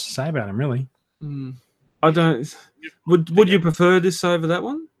what else to say about him really. I don't. Would you prefer this over that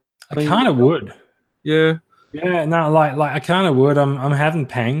one? I kind of would. Yeah. Yeah. No, like I kind of would. I'm having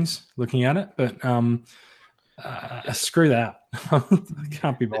pangs looking at it, but screw that. I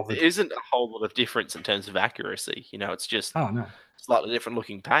can't be bothered. There isn't a whole lot of difference in terms of accuracy. It's just slightly different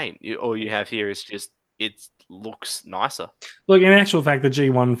looking paint. All you have here is just it looks nicer. Look, in actual fact, the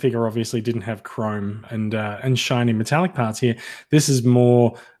G1 figure obviously didn't have chrome and shiny metallic parts here. This is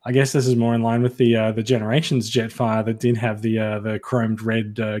more, I guess, in line with the Generations Jetfire that did have the chromed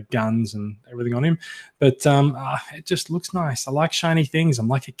red guns and everything on him. But it just looks nice. I like shiny things. I'm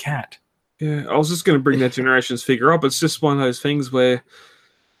like a cat. Yeah, I was just going to bring that Generations figure up. It's just one of those things where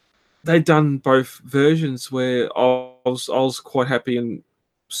they've done both versions where I was quite happy and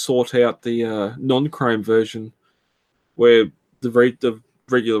sought out the non-chrome version where the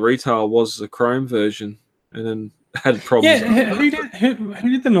regular retail was the chrome version and then had problems. Yeah, who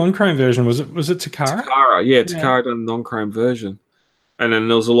did the non-chrome version? Was it Takara? Takara, yeah, Takara done the non-chrome version. And then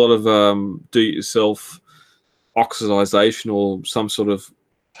there was a lot of do-it-yourself oxidization or some sort of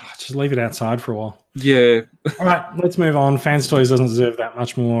just leave it outside for a while. Yeah. All right, let's move on. Fans Toys doesn't deserve that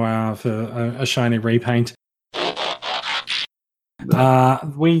much more for a shiny repaint. We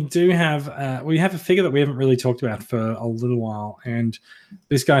have a figure that we haven't really talked about for a little while, and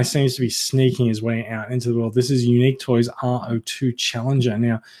this guy seems to be sneaking his way out into the world. This is Unique Toys R02 Challenger.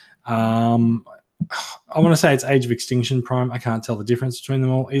 Now, I want to say it's Age of Extinction Prime. I can't tell the difference between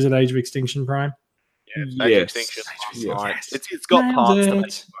them all. Is it Age of Extinction Prime? Yeah, Age of Extinction. Yes. It's got parts that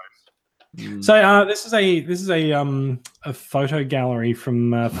make So this is a photo gallery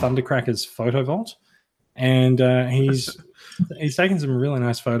from Thundercracker's Photo Vault, and he's taken some really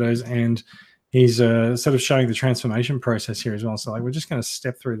nice photos, and he's sort of showing the transformation process here as well. So we're just going to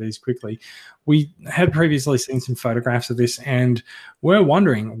step through these quickly. We had previously seen some photographs of this, and we're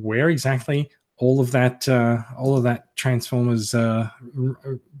wondering where exactly all of that Transformers, all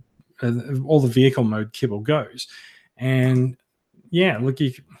the vehicle mode kibble goes. And yeah,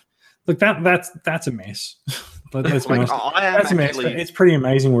 that's a mess. Let's be honest. That's a mess, but it's pretty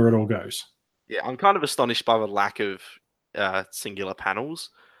amazing where it all goes. Yeah, I'm kind of astonished by the lack of singular panels.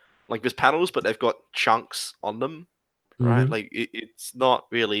 Like there's panels, but they've got chunks on them, right? Like it's not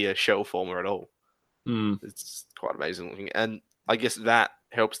really a shell former at all. It's quite amazing looking, and I guess that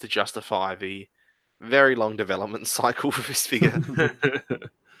helps to justify the very long development cycle for this figure.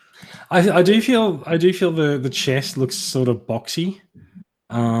 I do feel the chest looks sort of boxy.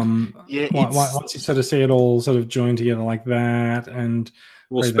 Once you sort of see it all sort of joined together like that, and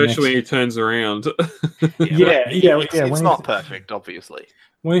especially when he turns around. It's not perfect, obviously.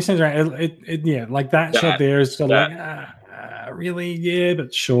 When he turns around, it like that shot there is sort of like really, yeah,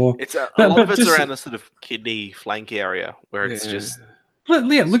 but sure. It's a lot of it's around the sort of kidney flank area where it's just. Look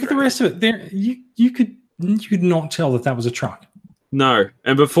at the rest of it. There, you could not tell that was a truck. No,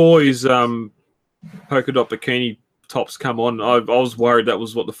 and before his polka dot bikini tops come on, I was worried that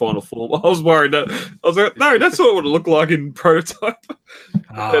was what the final form. I was like, no, that's what it would look like in prototype.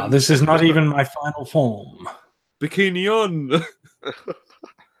 This is not even my final form. Bikini on.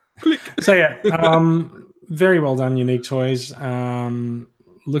 Click. So yeah, very well done, Unique Toys.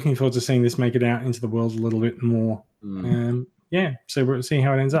 Looking forward to seeing this make it out into the world a little bit more. Yeah, so we'll see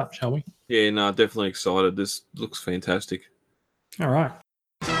how it ends up, shall we? Yeah, no, definitely excited. This looks fantastic. All right.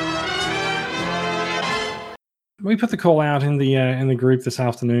 We put the call out in the group this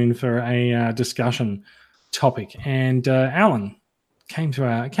afternoon for a discussion topic, and Alan came to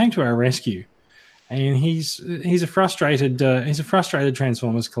our rescue, and he's a frustrated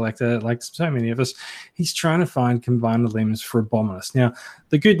Transformers collector, like so many of us. He's trying to find combined limbs for Abominus. Now,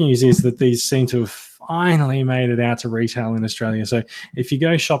 the good news is that these seem to have finally made it out to retail in Australia. So if you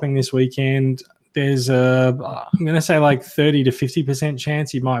go shopping this weekend, there's a, I'm going to say like 30 to 50%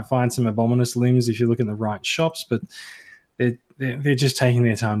 chance you might find some Abominus limbs if you look in the right shops, but they're just taking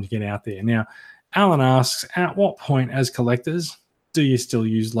their time to get out there. Now, Alan asks, at what point as collectors do you still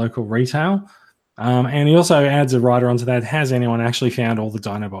use local retail? And he also adds a writer onto that. Has anyone actually found all the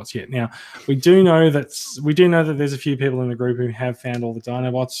Dinobots yet? Now, we do know that there's a few people in the group who have found all the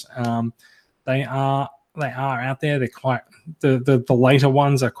Dinobots. They are out there. They're quite the later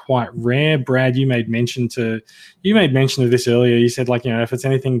ones are quite rare. Brad, you made mention of this earlier. You said, like, if it's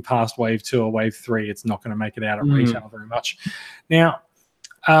anything past wave 2 or wave 3, it's not going to make it out at retail very much. Now,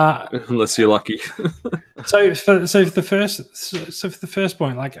 unless you're lucky. so for the first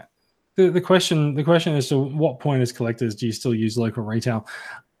point, like the question is, to what point as collectors do you still use local retail?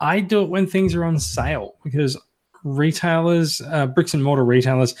 I do it when things are on sale, because retailers, bricks and mortar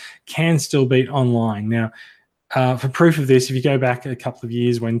retailers, can still beat online. Now, for proof of this, if you go back a couple of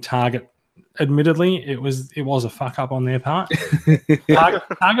years when Target, admittedly, it was a fuck up on their part.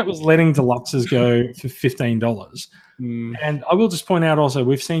 Target was letting deluxes go for $15. And I will just point out also,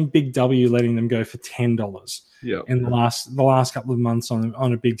 we've seen Big W letting them go for $10 in the last couple of months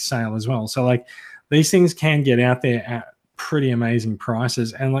on a big sale as well. So, like, these things can get out there at pretty amazing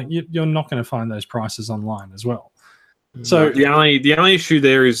prices, and like you're not going to find those prices online as well. So the only issue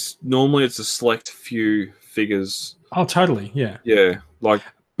there is normally it's a select few figures. Oh, totally, yeah. Like,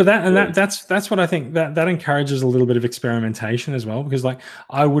 but that's what I think, that encourages a little bit of experimentation as well, because like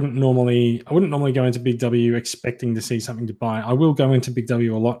I wouldn't normally go into Big W expecting to see something to buy. I will go into Big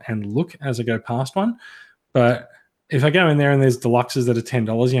W a lot and look as I go past one, but if I go in there and there's deluxes that are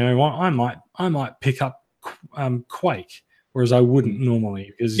 $10, you know what, I might pick up Quake, whereas I wouldn't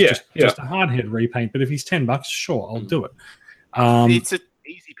normally, because it's just a hard head repaint. But if he's $10, sure, I'll do it. It's an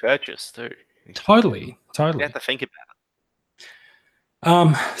easy purchase too. Totally. You have to think about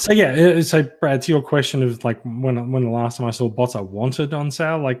it. So Brad, to your question of like when the last time I saw bots I wanted on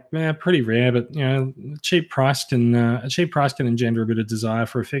sale, like, pretty rare, but a cheap price can engender a bit of desire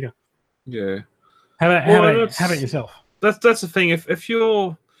for a figure. Yeah. How about yourself? That's the thing. If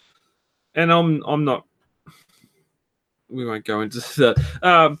you're, and I'm not, we won't go into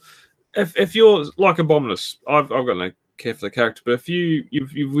that. If you're like Abominus, I've got no care for the character, but if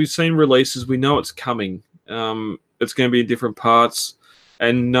we've seen releases, we know it's coming. It's going to be in different parts,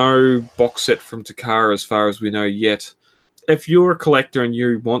 and no box set from Takara as far as we know yet. If you're a collector and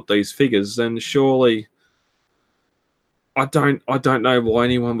you want these figures, then surely I don't know why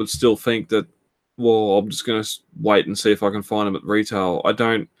anyone would still think that, well, I'm just going to wait and see if I can find them at retail.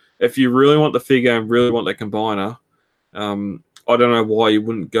 If you really want the figure and really want that combiner, I don't know why you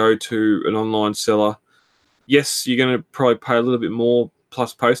wouldn't go to an online seller. Yes, you're going to probably pay a little bit more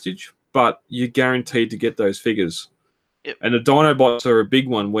plus postage, but you're guaranteed to get those figures. Yep. And the Dinobots are a big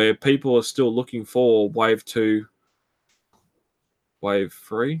one where people are still looking for Wave 2, Wave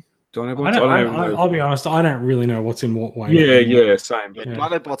 3 Dinobots. I'll be honest, I don't really know what's in what wave. Yeah, same. it.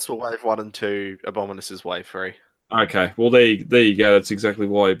 Dinobots were Wave 1 and 2, Abominus is Wave 3. Okay, well, there you go. That's exactly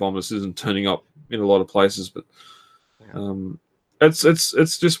why Abominus isn't turning up in a lot of places, but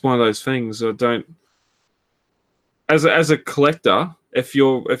it's just one of those things. I don't, as a collector, if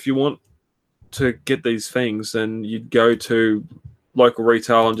you want to get these things, then you'd go to local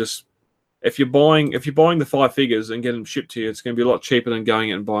retail and just, if you're buying the 5 figures and get them shipped to you, it's going to be a lot cheaper than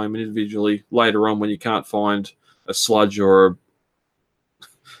going out and buying them individually later on when you can't find a sludge or a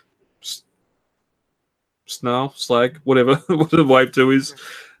snarl, slag, whatever the Wave 2 is.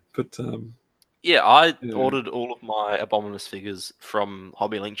 But I ordered all of my Abominus figures from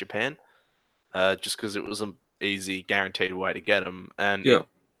Hobby Link Japan, just because it was an easy, guaranteed way to get them, and it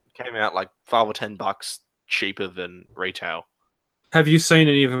came out like $5 or $10 cheaper than retail. Have you seen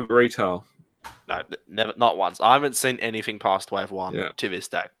any of them at retail? No, never, not once. I haven't seen anything past Wave 1 to this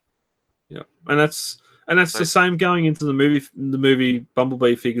day. Yeah, and that's the same going into the movie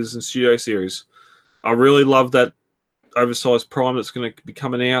Bumblebee figures and Studio Series. I really love that oversized Prime that's going to be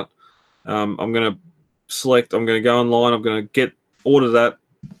coming out. I'm going to go online, I'm going to order that,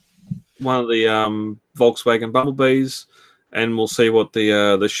 one of the Volkswagen Bumblebees, and we'll see what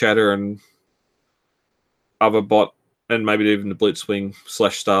the Shatter and other bot, and maybe even the Blitzwing /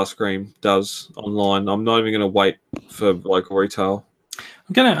 Starscream does online. I'm not even going to wait for local retail.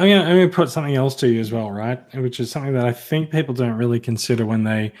 I'm gonna put something else to you as well, right? Which is something that I think people don't really consider when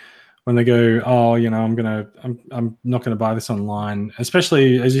they go, oh, I'm not gonna buy this online.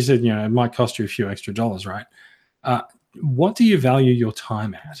 Especially, as you said, it might cost you a few extra dollars, right? What do you value your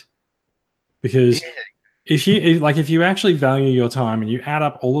time at? Because if you actually value your time and you add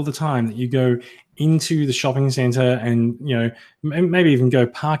up all of the time that you go into the shopping center and, maybe even go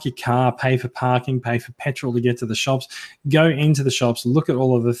park your car, pay for parking, pay for petrol to get to the shops, go into the shops, look at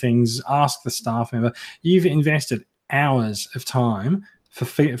all of the things, ask the staff member. You've invested hours of time for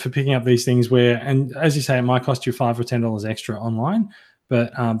picking up these things and as you say, it might cost you $5 or $10 extra online,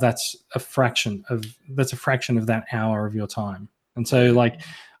 but that's a fraction of that hour of your time. And so, like,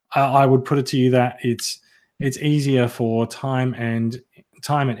 I would put it to you that it's easier for time and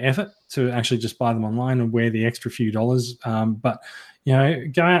effort to actually just buy them online and wear the extra few dollars. But go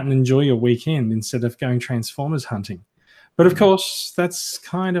out and enjoy your weekend instead of going Transformers hunting. But of course, that's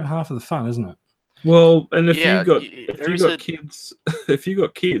kind of half of the fun, isn't it? Well, and if you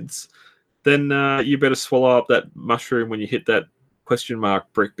got kids, then you better swallow up that mushroom when you hit that question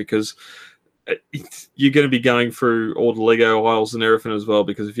mark brick, because you're going to be going through all the Lego aisles and everything as well.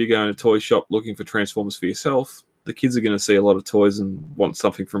 Because if you go in a toy shop looking for Transformers for yourself, the kids are going to see a lot of toys and want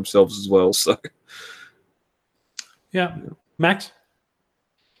something for themselves as well. So, yeah, Max.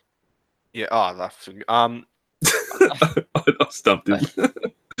 Yeah. I stumped him.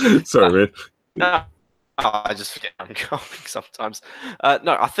 Sorry, man. No, I just forget I'm going sometimes.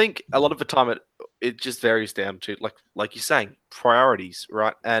 No, I think a lot of the time it just varies down to like you're saying, priorities,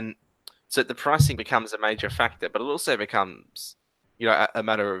 right? And so the pricing becomes a major factor, but it also becomes a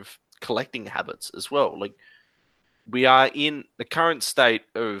matter of collecting habits as well. Like, we are in the current state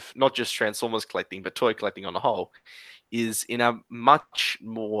of not just Transformers collecting, but toy collecting on the whole, is in a much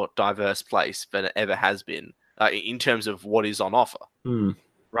more diverse place than it ever has been in terms of what is on offer.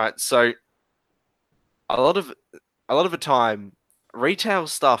 Right? So a lot of the time, retail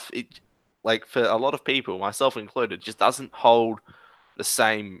stuff, for a lot of people, myself included, just doesn't hold the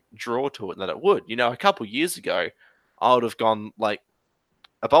same draw to it that it would. A couple years ago, I would have gone like,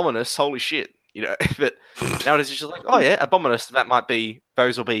 Abominus, holy shit. But nowadays it's just like, oh yeah, Abominus,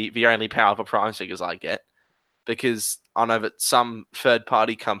 those will be the only powerful Prime figures I get, because I know that some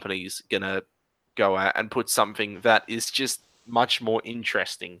third-party company's gonna go out and put something that is just much more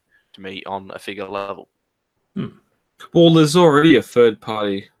interesting to me on a figure level. Well, there's already a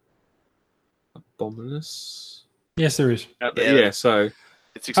third-party Abominus. Yes, there is. So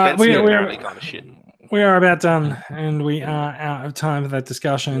it's expensive. Apparently, kind of shit. We are about done, and we are out of time for that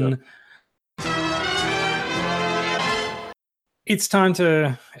discussion. Yep. It's time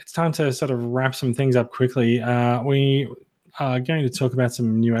to sort of wrap some things up quickly. We are going to talk about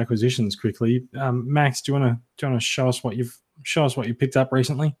some new acquisitions quickly. Max, do you want to show us what you picked up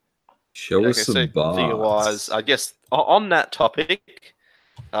recently? Show us some figure-wise, I guess on that topic,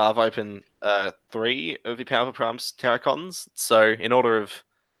 I've opened 3 of the Powerful Prime's Terracons. So in order of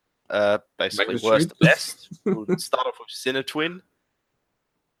basically worst to best, we'll start off with Cinetwin.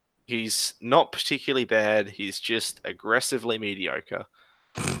 He's not particularly bad. He's just aggressively mediocre.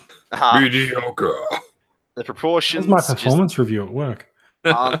 Mediocre. The proportions. That's my performance review at work.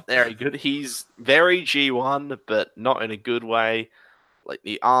 Aren't very good. He's very G1, but not in a good way. Like,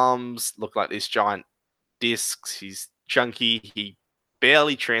 the arms look like these giant discs. He's chunky. He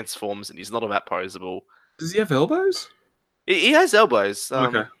barely transforms, and he's not all that posable. Does he have elbows? He has elbows.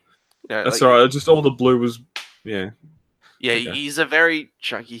 Okay. That's all right. Just all the blue was, yeah. Yeah, okay. He's a very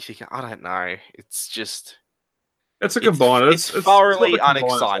chunky figure. I don't know. It's just... It's a combiner. It's thoroughly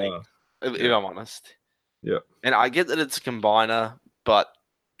unexciting, if I'm honest. Yeah. And I get that it's a combiner, but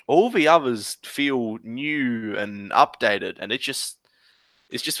all the others feel new and updated, and it just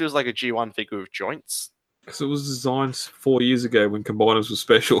feels like a G1 figure with joints. Because it was designed 4 years ago when combiners were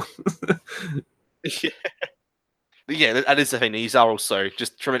special. Yeah, that is the thing. These are also,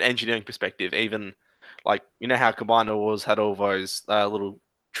 just from an engineering perspective, even... Like, how Combiner Wars had all those little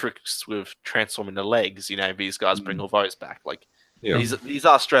tricks with transforming the legs, these guys bring all those back. Like, these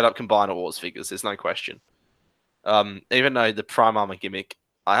are straight up Combiner Wars figures, there's no question. Even though the Prime Armor gimmick,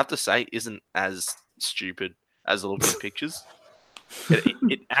 I have to say, isn't as stupid as the little bit pictures.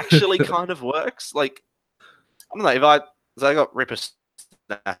 It actually kind of works. Like, I don't know, if I got Ripper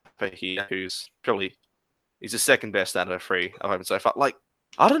Snapper here, who's probably, he's the second best out of the 3 I've opened so far. Like,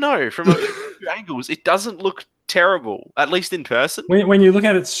 I don't know, from a few angles, it doesn't look terrible, at least in person. When you look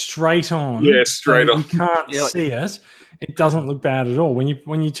at it straight on, straight on, you can't see it. It doesn't look bad at all. When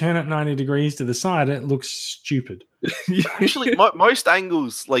you turn it 90 degrees to the side, it looks stupid. Actually, most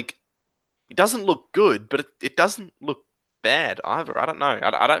angles, like, it doesn't look good, but it doesn't look bad either. I don't know.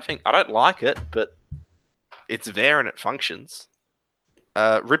 I don't like it, but it's there and it functions.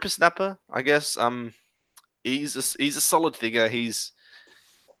 Ripper Snapper, I guess. He's a solid figure.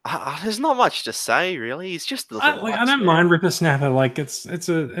 There's not much to say, really. He's just. I don't mind Ripper Snapper. Like, it's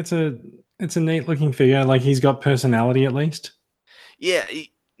a neat looking figure. Like, he's got personality at least. Yeah,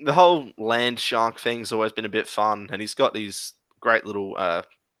 the whole land shark thing's always been a bit fun, and he's got these great little,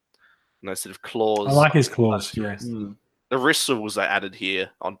 sort of claws. I like his claws. Yes. Mm. The wristles they added here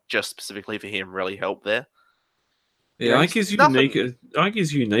on just specifically for him really helped there. Yeah, I think he's unique. I think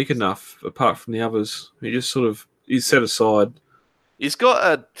he's unique enough apart from the others. He just sort of he's set aside. He's got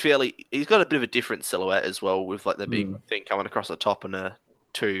a bit of a different silhouette as well, with like the big thing coming across the top and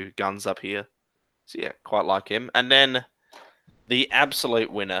two guns up here. So yeah, quite like him. And then the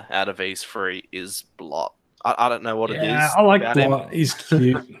absolute winner out of these three is Blot. I don't know what it is. Yeah, I like Blot. He's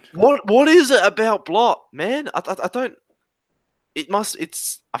cute. What is it about Blot, man? I don't.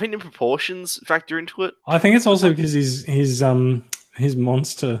 I think the proportions factor into it. I think it's also because his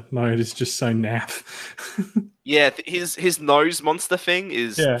monster mode is just so naff. Yeah, his nose monster thing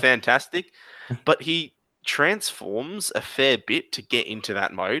is fantastic, but he transforms a fair bit to get into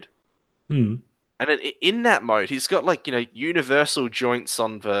that mode. Hmm. And in that mode, he's got universal joints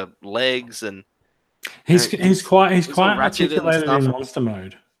on the legs, and he's quite ratcheted and articulated stuff. in monster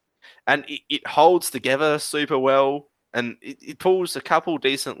mode, and it holds together super well. And it pulls a couple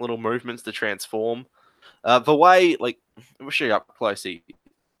decent little movements to transform. The way, we'll show you up close. So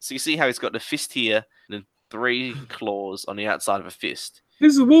you see how he's got the fist here and then 3 claws on the outside of a fist.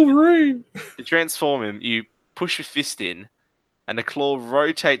 This is Wolverine. To transform him, you push your fist in, and the claw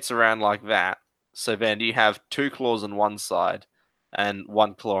rotates around like that. So then you have 2 claws on one side and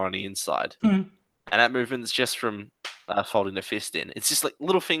 1 claw on the inside. Mm. And that movement's just from folding the fist in. It's just like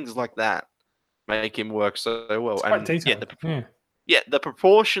little things like that make him work so well. It's quite detailed. The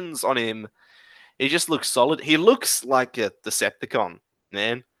proportions on him, he just looks solid. He looks like a Decepticon,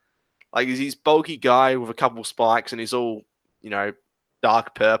 man. Like he's bulky guy with a couple spikes, and he's all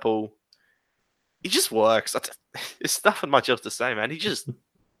dark purple. He just works. There's nothing much else to say, man.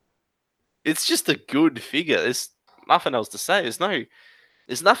 It's just a good figure. There's nothing else to say. There's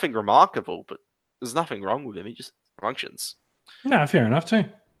nothing remarkable, but there's nothing wrong with him. He just functions. No, fair enough too.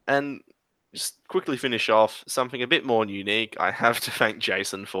 And just quickly finish off something a bit more unique. I have to thank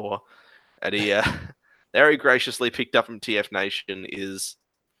Jason for, and he very graciously picked up from TF Nation is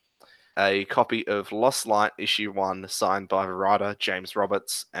a copy of Lost Light issue 1 signed by the writer James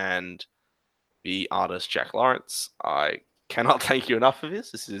Roberts and the artist Jack Lawrence. I cannot thank you enough for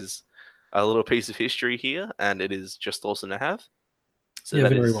this. This is a little piece of history here, and it is just awesome to have. So you're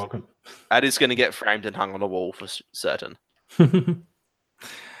very welcome. That is going to get framed and hung on the wall for certain.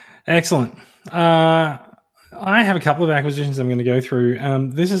 Excellent. I have a couple of acquisitions I'm going to go through.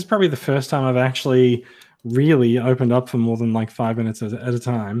 This is probably the first time I've actually really opened up for more than 5 minutes at a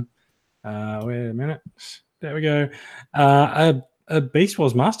time. Wait a minute. There we go. A Beast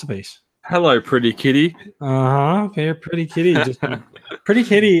Wars masterpiece. Hello, Pretty Kitty. Yeah, Pretty Kitty. Pretty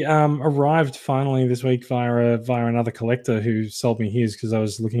Kitty arrived finally this week via another collector who sold me his because I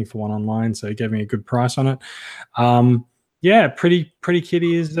was looking for one online, so he gave me a good price on it. Pretty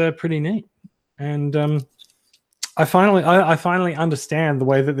Kitty is pretty neat, and I finally understand the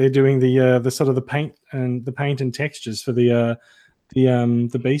way that they're doing the sort of the paint and textures for the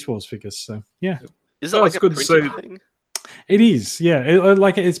Beast Wars figures. So yeah, is that good to see? Thing? It is, yeah.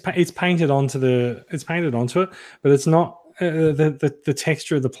 It's painted onto it, but it's not. The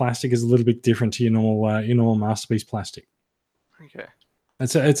texture of the plastic is a little bit different to your normal masterpiece plastic. Okay,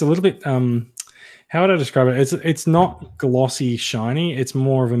 it's a little bit. How would I describe it? It's not glossy, shiny. It's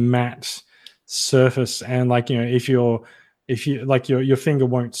more of a matte surface, and if your finger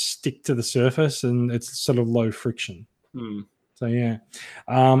won't stick to the surface, and it's sort of low friction. So yeah,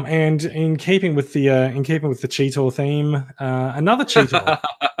 and in keeping with the Cheetor theme, another Cheetor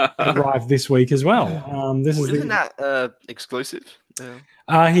arrived this week as well. Isn't that exclusive?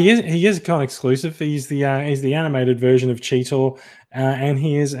 He is kind of exclusive. He's the animated version of Cheetor, and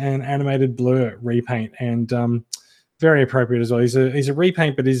he is an animated Blur repaint, and very appropriate as well. He's a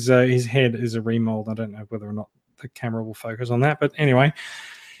repaint, but his head is a remold. I don't know whether or not the camera will focus on that, but anyway.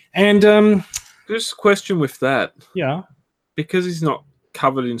 And just a question with that. Yeah. Because he's not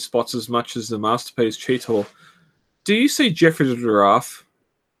covered in spots as much as the masterpiece Cheetor, do you see Jeffrey the Giraffe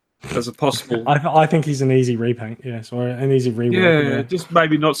as a possible? I think he's an easy repaint, yes, or an easy rework. Yeah, just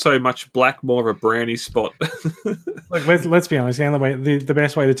maybe not so much black, more of a brownie spot. Look, let's be honest. The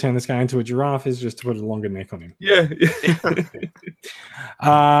best way to turn this guy into a giraffe is just to put a longer neck on him. Yeah.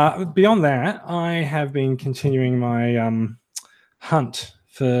 Beyond that, I have been continuing my hunt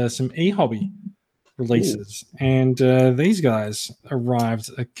for some e-hobby releases. Ooh. And these guys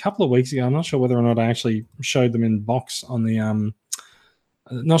arrived a couple of weeks ago. I'm not sure whether or not I actually showed them in box on the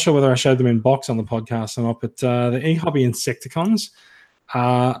not sure whether I showed them in box on the podcast or not, but the e-hobby Insecticons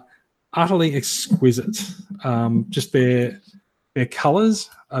are utterly exquisite. Just their Their colors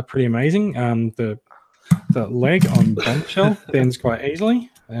are pretty amazing. The leg on Bombshell bends quite easily.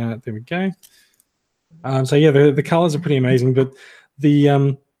 There we go. So yeah, the colors are pretty amazing, but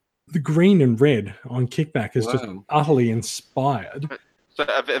the green and red on Kickback is just utterly inspired. So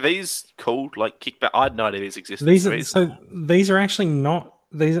are these called like Kickback? I had no idea these existed. These are actually not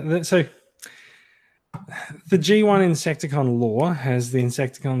these. So the G1 Insecticon lore has the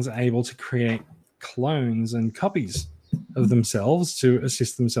Insecticons able to create clones and copies of themselves to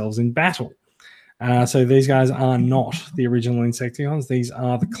assist themselves in battle. So these guys are not the original Insecticons. These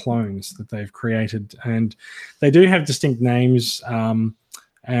are the clones that they've created, and they do have distinct names.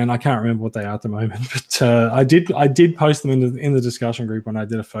 And I can't remember what they are at the moment, but I did post them in the discussion group when I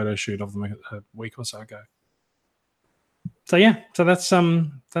did a photo shoot of them a week or so ago. So yeah, so that's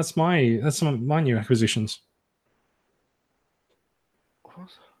some of my new acquisitions.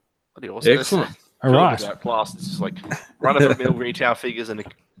 Awesome. Excellent. All right. Plus, it's just like run-of-the-mill retail figures, and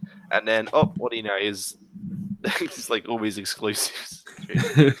then what do you know is it's like all these exclusives.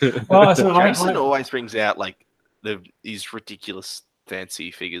 Well, so Jason always brings out like these ridiculous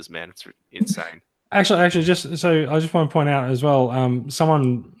fancy figures, man. It's insane. Actually, just so I just want to point out as well.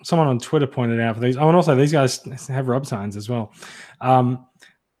 Someone on Twitter pointed out for these. Oh, and also these guys have rub signs as well.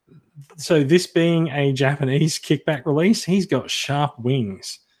 So this being a Japanese Kickback release, he's got sharp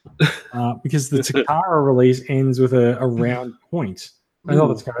wings because the Takara release ends with a round point. Not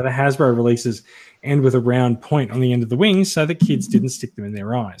the Takara, the Hasbro releases end with a round point on the end of the wings, so the kids didn't stick them in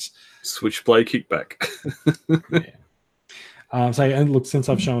their eyes. Switchblade Kickback. Yeah. So and look, since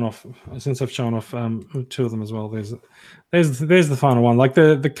I've shown off two of them as well. There's the final one. Like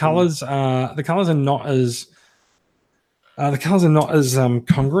the colors are not as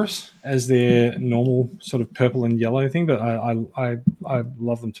congruous as their normal sort of purple and yellow thing, but I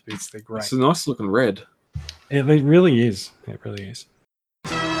love them to bits. They're great. It's a nice looking red. It really is. It really is.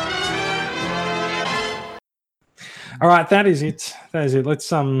 All right, that is it.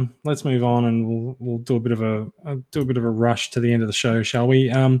 Let's move on, and we'll do a bit of a rush to the end of the show, shall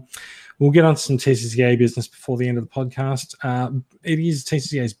we? We'll get on to some TCCA business before the end of the podcast. It is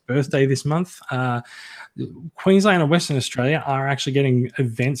TCCA's birthday this month. Queensland and Western Australia are actually getting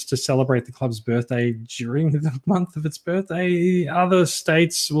events to celebrate the club's birthday during the month of its birthday. Other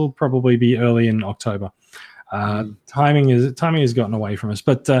states will probably be early in October. Timing has gotten away from us,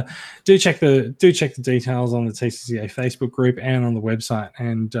 but do check the details on the TCCA Facebook group and on the website,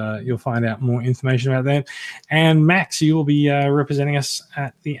 and you'll find out more information about that. And Max, you will be representing us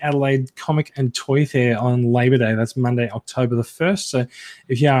at the Adelaide Comic and Toy Fair on Labor Day. That's Monday, October the 1st. So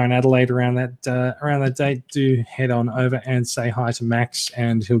if you are in Adelaide around that date, do head on over and say hi to Max,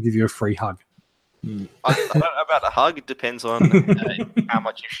 and he'll give you a free hug. I don't know about a hug. It depends on how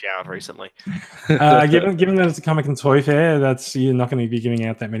much you've showered recently. Given that it's a comic and toy fair, you're not going to be giving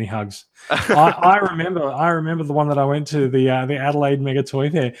out that many hugs. I remember the one that I went to, the Adelaide Mega Toy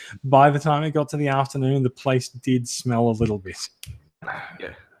Fair. By the time it got to the afternoon, the place did smell a little bit.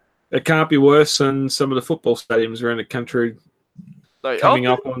 Yeah, it can't be worse than some of the football stadiums around the country coming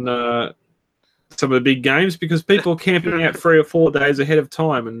up on some of the big games, because people are camping out 3 or 4 days ahead of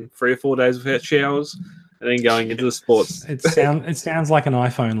time and 3 or 4 days without showers, and then going into the sports. It sounds like an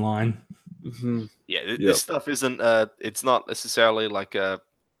iPhone line. Mm-hmm. Yeah, this stuff isn't. It's not necessarily like a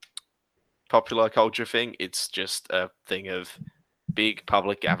popular culture thing. It's just a thing of big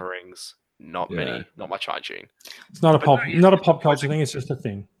public gatherings. Not much hygiene. It's not a pop culture thing. It's just a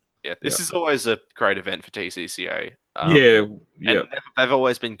thing. Yeah, this is always a great event for TCCA. And they've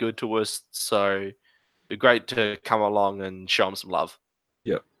always been good to us, so it'd be great to come along and show them some love.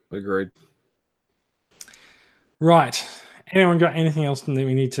 Yep, agreed. Right. Anyone got anything else that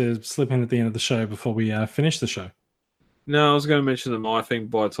we need to slip in at the end of the show before we finish the show? No, I was going to mention that my thing,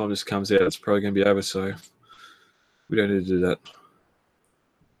 by the time this comes out, it's probably going to be over, so we don't need to do that.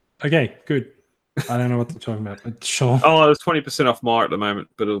 Okay, good. I don't know what they're talking about, but sure. Oh, there's 20% off Myer at the moment,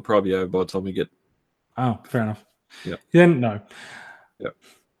 but it'll probably be over by the time we get. Oh, fair enough. Yeah. Then no. Yep.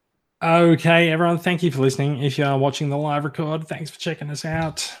 Okay, everyone. Thank you for listening. If you are watching the live record, thanks for checking us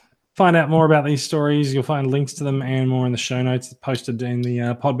out. Find out more about these stories. You'll find links to them and more in the show notes posted in the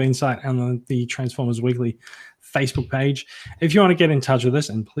Podbean site and the Transformers Weekly Facebook page. If you want to get in touch with us,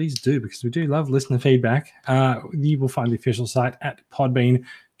 and please do, because we do love listener feedback, you will find the official site at Podbean,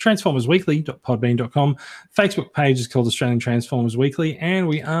 transformersweekly.podbean.com. Facebook page is called Australian Transformers Weekly, and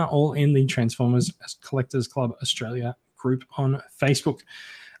we are all in the Transformers Collectors Club Australia group on Facebook.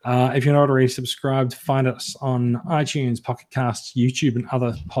 If you're not already subscribed, find us on iTunes, Pocket Casts, YouTube, and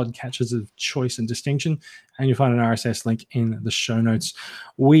other podcatchers of choice and distinction, and you'll find an RSS link in the show notes.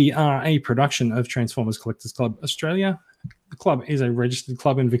 We are a production of Transformers Collectors Club Australia. The club is a registered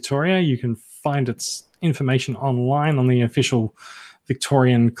club in Victoria. You can find its information online on the official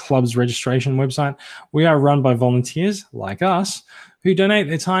Victorian Clubs registration website. We are run by volunteers like us who donate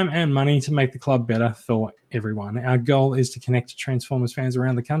their time and money to make the club better for everyone. Our goal is to connect Transformers fans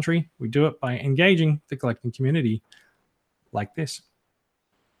around the country. We do it by engaging the collecting community like this.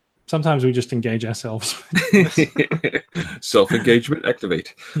 Sometimes we just engage ourselves. Self-engagement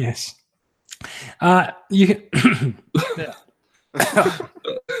activate. Yes. You can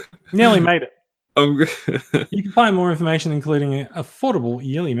nearly made it. You can find more information, including affordable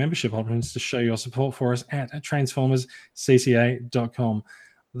yearly membership options, to show your support for us at transformerscca.com.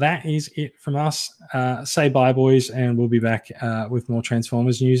 That is it from us. Say bye, boys, and we'll be back with more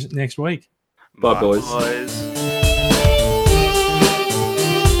Transformers news next week. Bye, boys.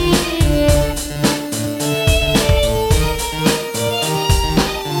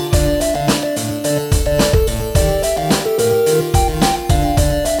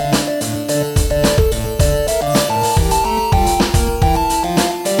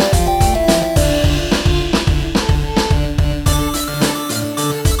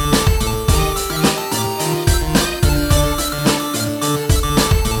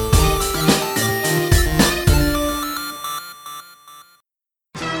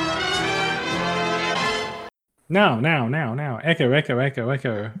 Now. Echo.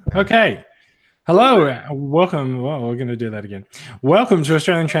 Okay. Hello. Welcome. Well, we're going to do that again. Welcome to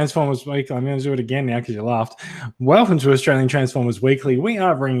Australian Transformers Weekly. I'm going to do it again now because you laughed. Welcome to Australian Transformers Weekly. We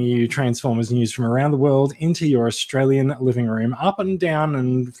are bringing you Transformers news from around the world into your Australian living room, up and down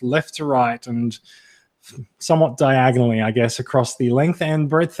and left to right and somewhat diagonally, I guess, across the length and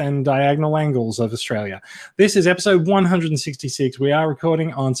breadth and diagonal angles of Australia. This is episode 166. We are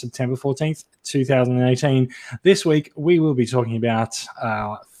recording on September 14th, 2018. This week, we will be talking about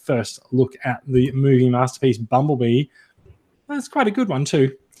our first look at the movie masterpiece Bumblebee. That's quite a good one,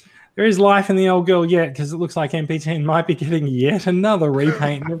 too. There is life in the old girl yet, because it looks like MP10 might be getting yet another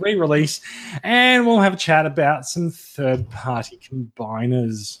repaint and a re-release. And we'll have a chat about some third-party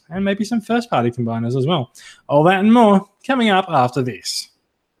combiners and maybe some first-party combiners as well. All that and more coming up after this.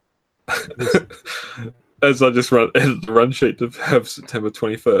 As I just edited the run sheet to have September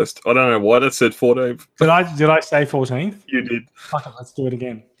 21st. I don't know why that said 14th. Did I say 14th? You did. Fuck it, let's do it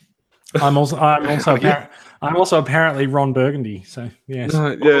again. I'm also apparently Ron Burgundy. So yes,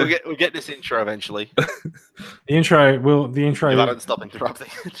 We'll get this intro eventually. the intro. If I don't stop interrupting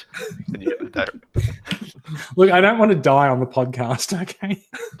it. Then you get the Look, I don't want to die on the podcast. Okay.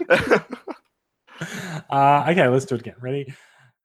 Okay, let's do it again. Ready?